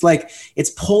 because it's like, it's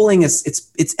pulling us,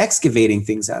 it's excavating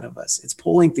things out of us. It's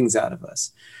pulling things out of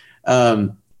us.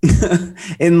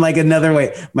 In like another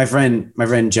way, my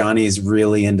friend Johnny is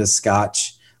really into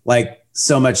Scotch, like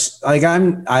so much. Like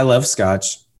I love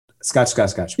Scotch. Scotch.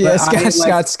 Yeah, Scotch.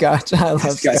 I love Scotch.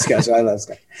 I love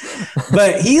Scotch.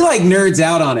 But he like nerds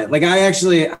out on it. Like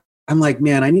I'm like,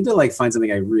 man, I need to like find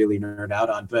something I really nerd out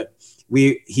on. But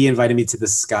he invited me to the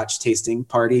Scotch tasting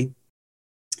party.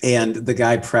 And the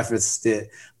guy prefaced it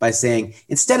by saying,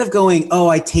 instead of going, oh,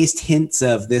 I taste hints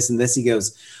of this and this, he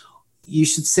goes, you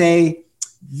should say,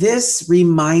 this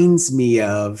reminds me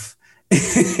of.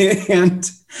 And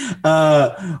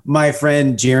my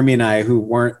friend Jeremy and I,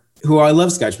 who I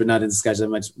love Scotch, but not into Scotch that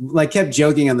much, like kept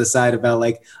joking on the side about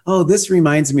like, oh, this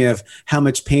reminds me of how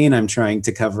much pain I'm trying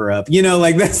to cover up.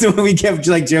 Like that's when we kept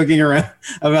like joking around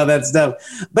about that stuff.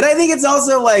 But I think it's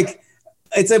also like,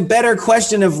 it's a better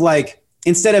question of like,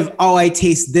 instead of, oh, I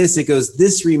taste this, it goes,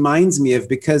 this reminds me of,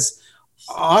 because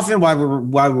often why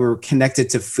we're connected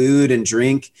to food and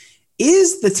drink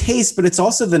is the taste, but it's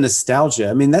also the nostalgia.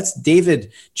 I mean, that's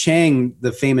David Chang,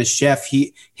 the famous chef.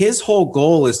 His whole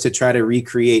goal is to try to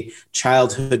recreate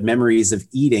childhood memories of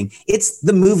eating. It's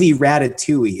the movie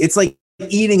Ratatouille. It's like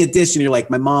eating a dish and you're like,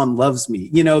 my mom loves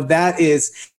me.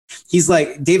 He's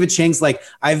like, David Chang's like,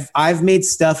 I've made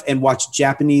stuff and watched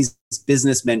Japanese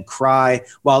businessmen cry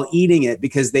while eating it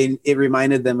because it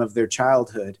reminded them of their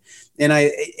childhood. And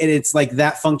it's like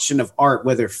that function of art,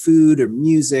 whether food or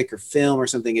music or film or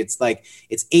something, it's like,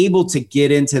 it's able to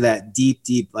get into that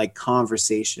deep, like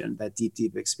conversation, that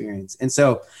deep experience. And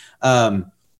so,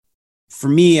 for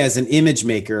me as an image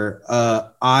maker,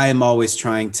 I'm always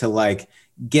trying to like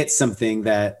get something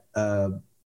that,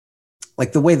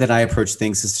 like the way that I approach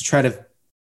things is to try to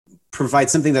provide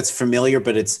something that's familiar,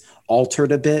 but it's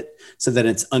altered a bit so that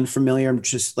it's unfamiliar. I'm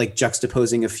just like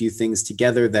juxtaposing a few things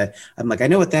together that I'm like, I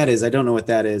know what that is. I don't know what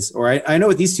that is. Or I know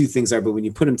what these two things are, but when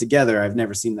you put them together, I've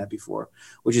never seen that before,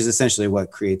 which is essentially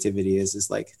what creativity is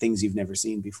like things you've never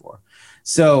seen before.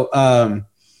 So,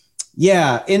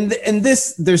 yeah. In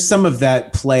this, there's some of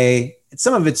that play.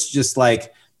 Some of it's just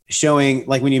like showing,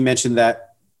 like when you mentioned that,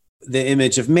 the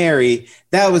image of Mary,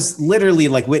 that was literally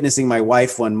like witnessing my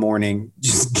wife one morning,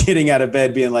 just getting out of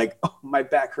bed, being like, oh, my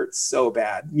back hurts so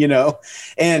bad, you know?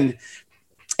 And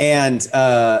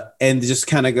just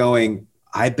kind of going,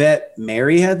 I bet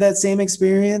Mary had that same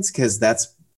experience, because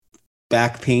that's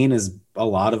back pain is a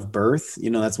lot of birth, you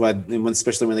know, that's why,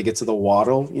 especially when they get to the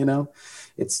waddle, you know,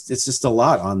 it's just a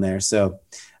lot on there. So,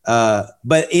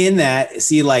 but in that,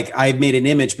 see, like I made an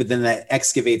image, but then that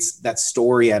excavates that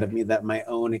story out of me, that my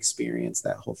own experience,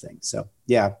 that whole thing. So,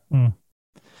 yeah.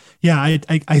 Yeah.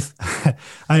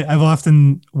 I've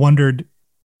often wondered,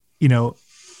 you know,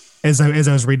 as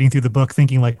I was reading through the book,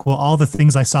 thinking like, well, all the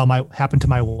things I saw happen to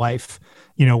my wife,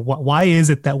 you know, why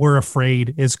is it that we're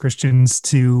afraid as Christians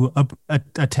to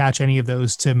attach any of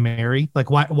those to Mary? Like,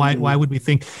 why would we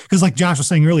think? Because like Josh was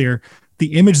saying earlier,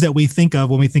 the image that we think of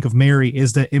when we think of Mary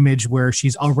is the image where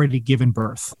she's already given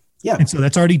birth. Yeah. And so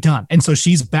that's already done. And so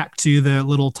she's back to the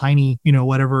little tiny, you know,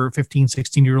 whatever 15,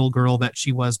 16-year-old girl that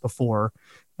she was before.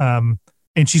 And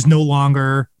she's no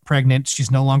longer pregnant. She's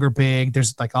no longer big.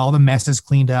 There's like all the mess is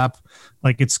cleaned up.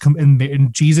 Like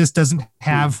and Jesus doesn't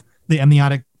have the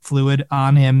amniotic fluid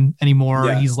on him anymore.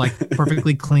 Yeah. He's like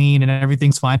perfectly clean and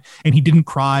everything's fine. And he didn't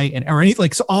cry or anything.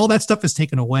 Like, so all that stuff is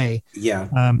taken away.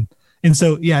 Yeah. And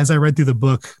so, yeah, as I read through the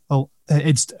book,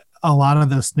 it's a lot of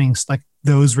those things, like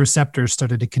those receptors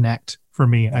started to connect for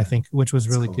me, I think, which was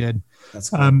really good.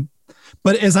 That's cool.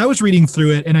 But as I was reading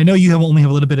through it, and I know you only have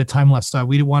a little bit of time left, so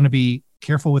we want to be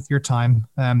careful with your time.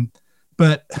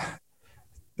 But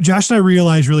Josh and I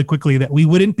realized really quickly that we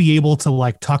wouldn't be able to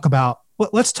like talk about,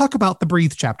 let's talk about the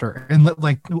Breathe chapter and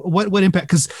like what impact,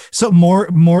 because so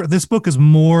more, this book is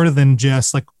more than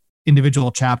just like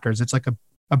individual chapters. It's like a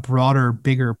broader,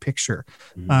 bigger picture.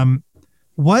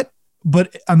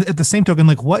 But at the same token,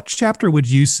 like what chapter would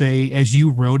you say, as you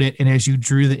wrote it and as you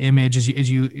drew the image, as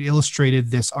you illustrated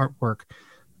this artwork,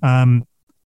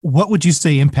 what would you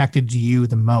say impacted you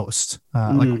the most?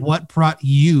 Like what brought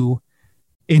you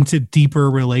into deeper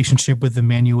relationship with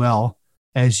Emmanuel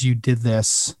as you did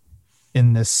this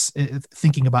in this,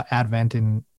 thinking about Advent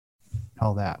and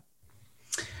all that?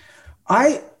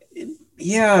 I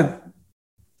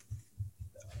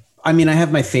mean, I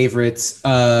have my favorites.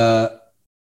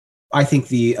 I think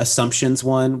the Assumptions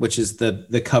one, which is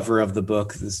the cover of the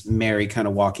book, this Mary kind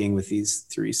of walking with these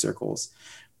three circles.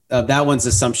 That one's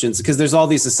assumptions, because there's all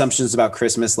these assumptions about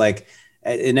Christmas. Like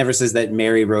it never says that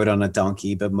Mary rode on a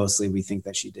donkey, but mostly we think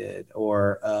that she did.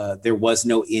 Or there was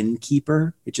no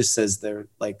innkeeper. It just says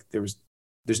there's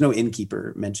no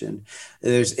innkeeper mentioned.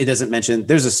 It doesn't mention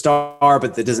there's a star,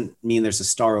 but that doesn't mean there's a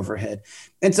star overhead.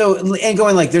 And so, and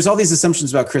going like, there's all these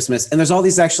assumptions about Christmas, and there's all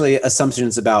these actually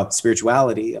assumptions about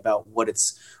spirituality, about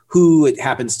who it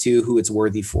happens to, who it's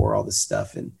worthy for, all this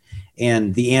stuff.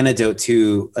 And the antidote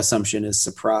to assumption is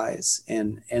surprise.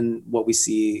 And what we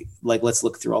see, like, let's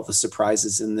look through all the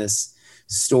surprises in this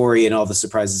story and all the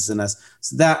surprises in us.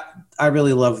 So that, I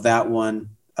really love that one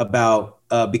about,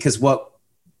 because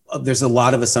there's a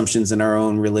lot of assumptions in our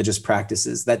own religious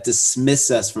practices that dismiss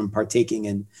us from partaking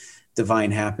in divine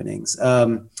happenings.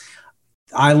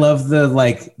 I love the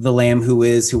Lamb who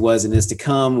is, who was, and is to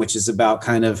come, which is about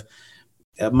kind of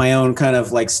my own kind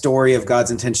of like story of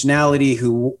God's intentionality.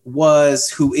 Who was,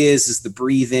 who is the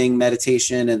breathing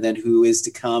meditation. And then who is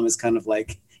to come is kind of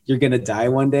like, you're going to die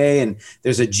one day. And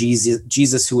there's a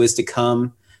Jesus who is to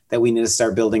come that we need to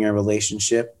start building our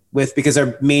relationship with, because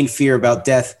our main fear about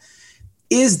death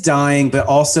is dying, but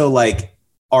also like,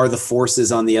 are the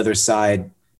forces on the other side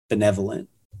benevolent,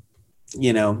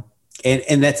 you know?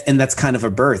 And that's kind of a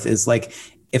birth. It's like,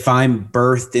 if I'm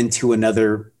birthed into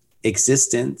another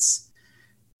existence,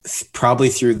 probably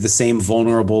through the same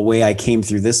vulnerable way I came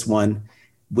through this one,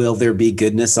 will there be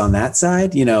goodness on that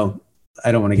side? You know,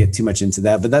 I don't want to get too much into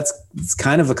that, but it's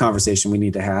kind of a conversation we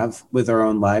need to have with our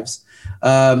own lives.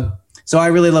 So I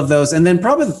really love those. And then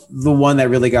probably the one that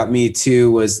really got me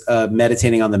too was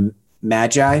meditating on the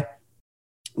Magi,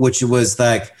 which was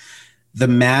like the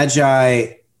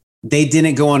Magi, they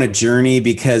didn't go on a journey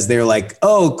because they're like,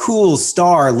 oh, cool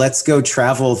star, let's go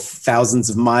travel thousands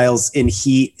of miles in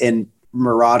heat and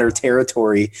marauder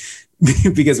territory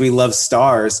because we love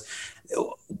stars.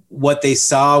 What they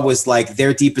saw was like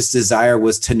their deepest desire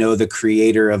was to know the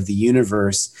creator of the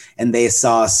universe. And they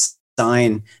saw a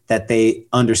sign that they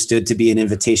understood to be an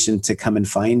invitation to come and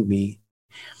find me.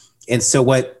 And so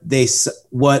what the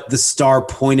star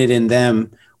pointed in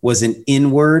them was an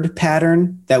inward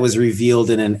pattern that was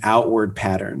revealed in an outward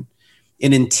pattern.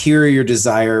 An interior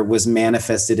desire was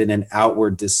manifested in an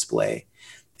outward display.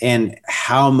 And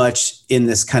how much in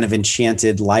this kind of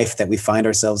enchanted life that we find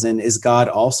ourselves in is God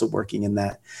also working in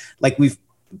that? I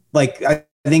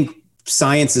think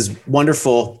science is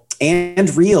wonderful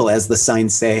and real, as the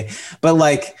signs say, but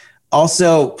like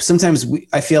also sometimes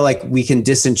I feel like we can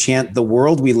disenchant the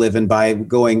world we live in by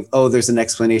going, oh, there's an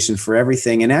explanation for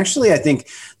everything. And actually, I think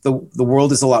the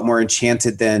world is a lot more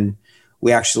enchanted than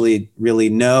we actually really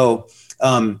know.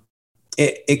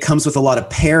 It comes with a lot of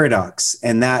paradox,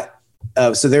 and that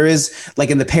so there is, like,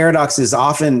 in the paradoxes,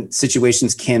 often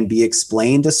situations can be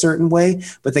explained a certain way,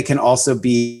 but they can also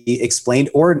be explained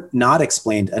or not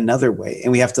explained another way,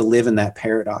 and we have to live in that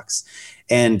paradox.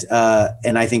 And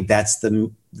I think that's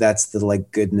the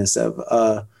like goodness of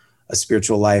a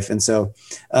spiritual life. And so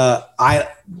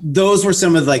those were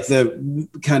some of like the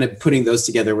kind of putting those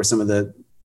together were some of the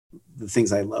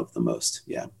things I love the most.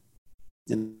 Yeah.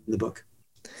 In the book.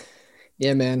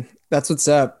 Yeah, man, that's what's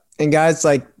up. And guys,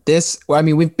 like this, I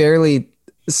mean, we've barely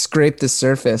scraped the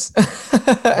surface. We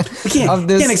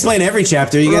can't explain every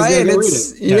chapter. You guys gotta go read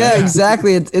it. Yeah,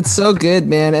 exactly. It's so good,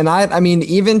 man. And I mean,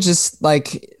 even just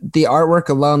like the artwork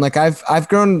alone, like I've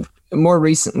grown more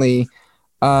recently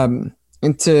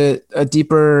into a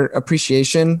deeper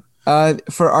appreciation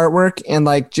for artwork, and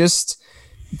like just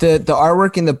the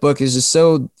artwork in the book is just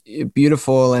so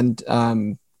beautiful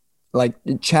and like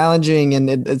challenging,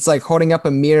 and it's like holding up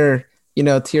a mirror, you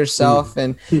know, to yourself,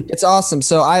 and it's awesome.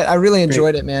 So I really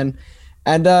enjoyed it, man.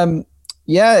 And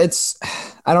yeah, it's,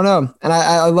 I don't know. And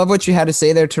I love what you had to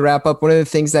say there to wrap up. One of the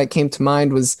things that came to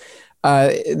mind was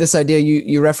this idea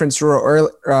you referenced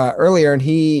earlier, and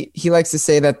he likes to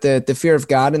say that the fear of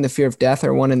God and the fear of death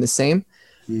are one and the same.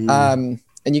 And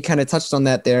you kind of touched on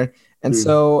that there. And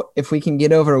so if we can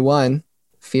get over one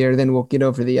fear, then we'll get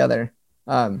over the other.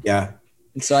 Yeah.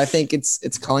 And so I think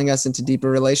it's calling us into deeper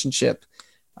relationship.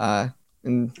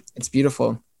 And it's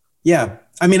beautiful. Yeah.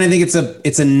 I mean, I think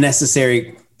it's a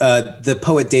necessary, the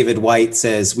poet David White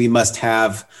says we must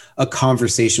have a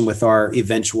conversation with our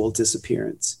eventual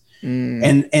disappearance.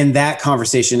 And that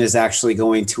conversation is actually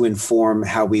going to inform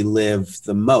how we live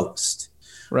the most.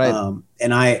 Right.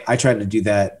 And I try to do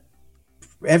that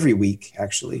every week,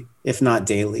 actually, if not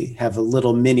daily, have a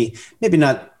little mini, maybe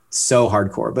not so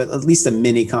hardcore, but at least a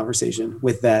mini conversation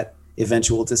with that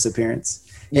eventual disappearance.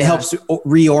 It helps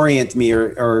reorient me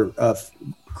or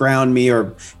ground me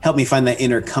or help me find that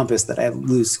inner compass that I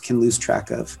can lose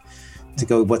track of to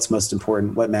go what's most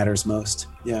important, what matters most.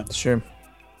 Yeah. Sure.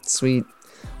 Sweet.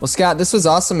 Well, Scott, this was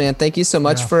awesome, man. Thank you so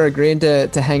much for agreeing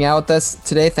to hang out with us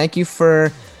today. Thank you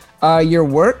for your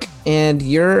work and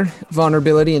your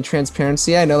vulnerability and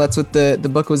transparency. I know that's what the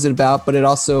book was about, but it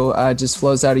also just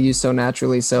flows out of you so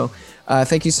naturally. So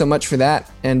thank you so much for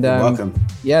that. And you're welcome.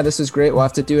 Yeah, this was great. We'll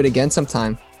have to do it again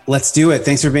sometime. Let's do it.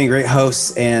 Thanks for being great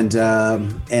hosts and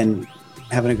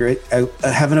having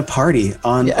a party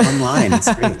online.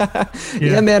 It's great.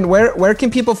 Yeah, man. Where can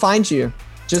people find you?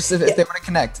 Just if they want to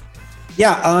connect.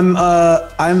 Yeah,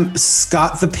 I'm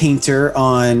Scott the Painter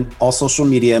on all social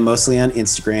media, mostly on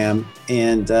Instagram,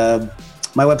 and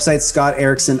my website's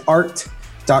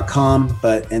scottericksonart.com.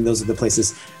 And those are the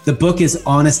places. The book is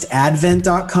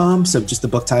honestadvent.com, so just the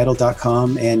book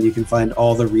title.com, and you can find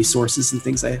all the resources and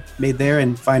things I made there,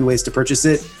 and find ways to purchase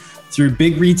it through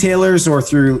big retailers or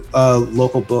through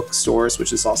local bookstores,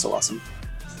 which is also awesome.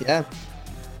 Yeah.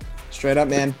 Straight up,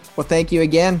 man. Well, thank you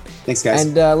again. Thanks, guys.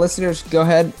 And listeners, go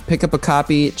ahead, pick up a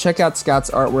copy. Check out Scott's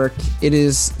artwork. It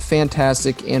is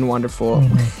fantastic and wonderful.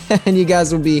 And you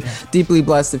guys will be deeply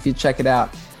blessed if you check it out.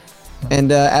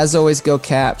 And as always, go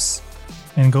Caps.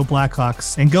 And go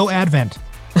Blackhawks. And go Advent.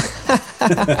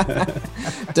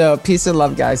 Dope. Peace and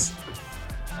love, guys.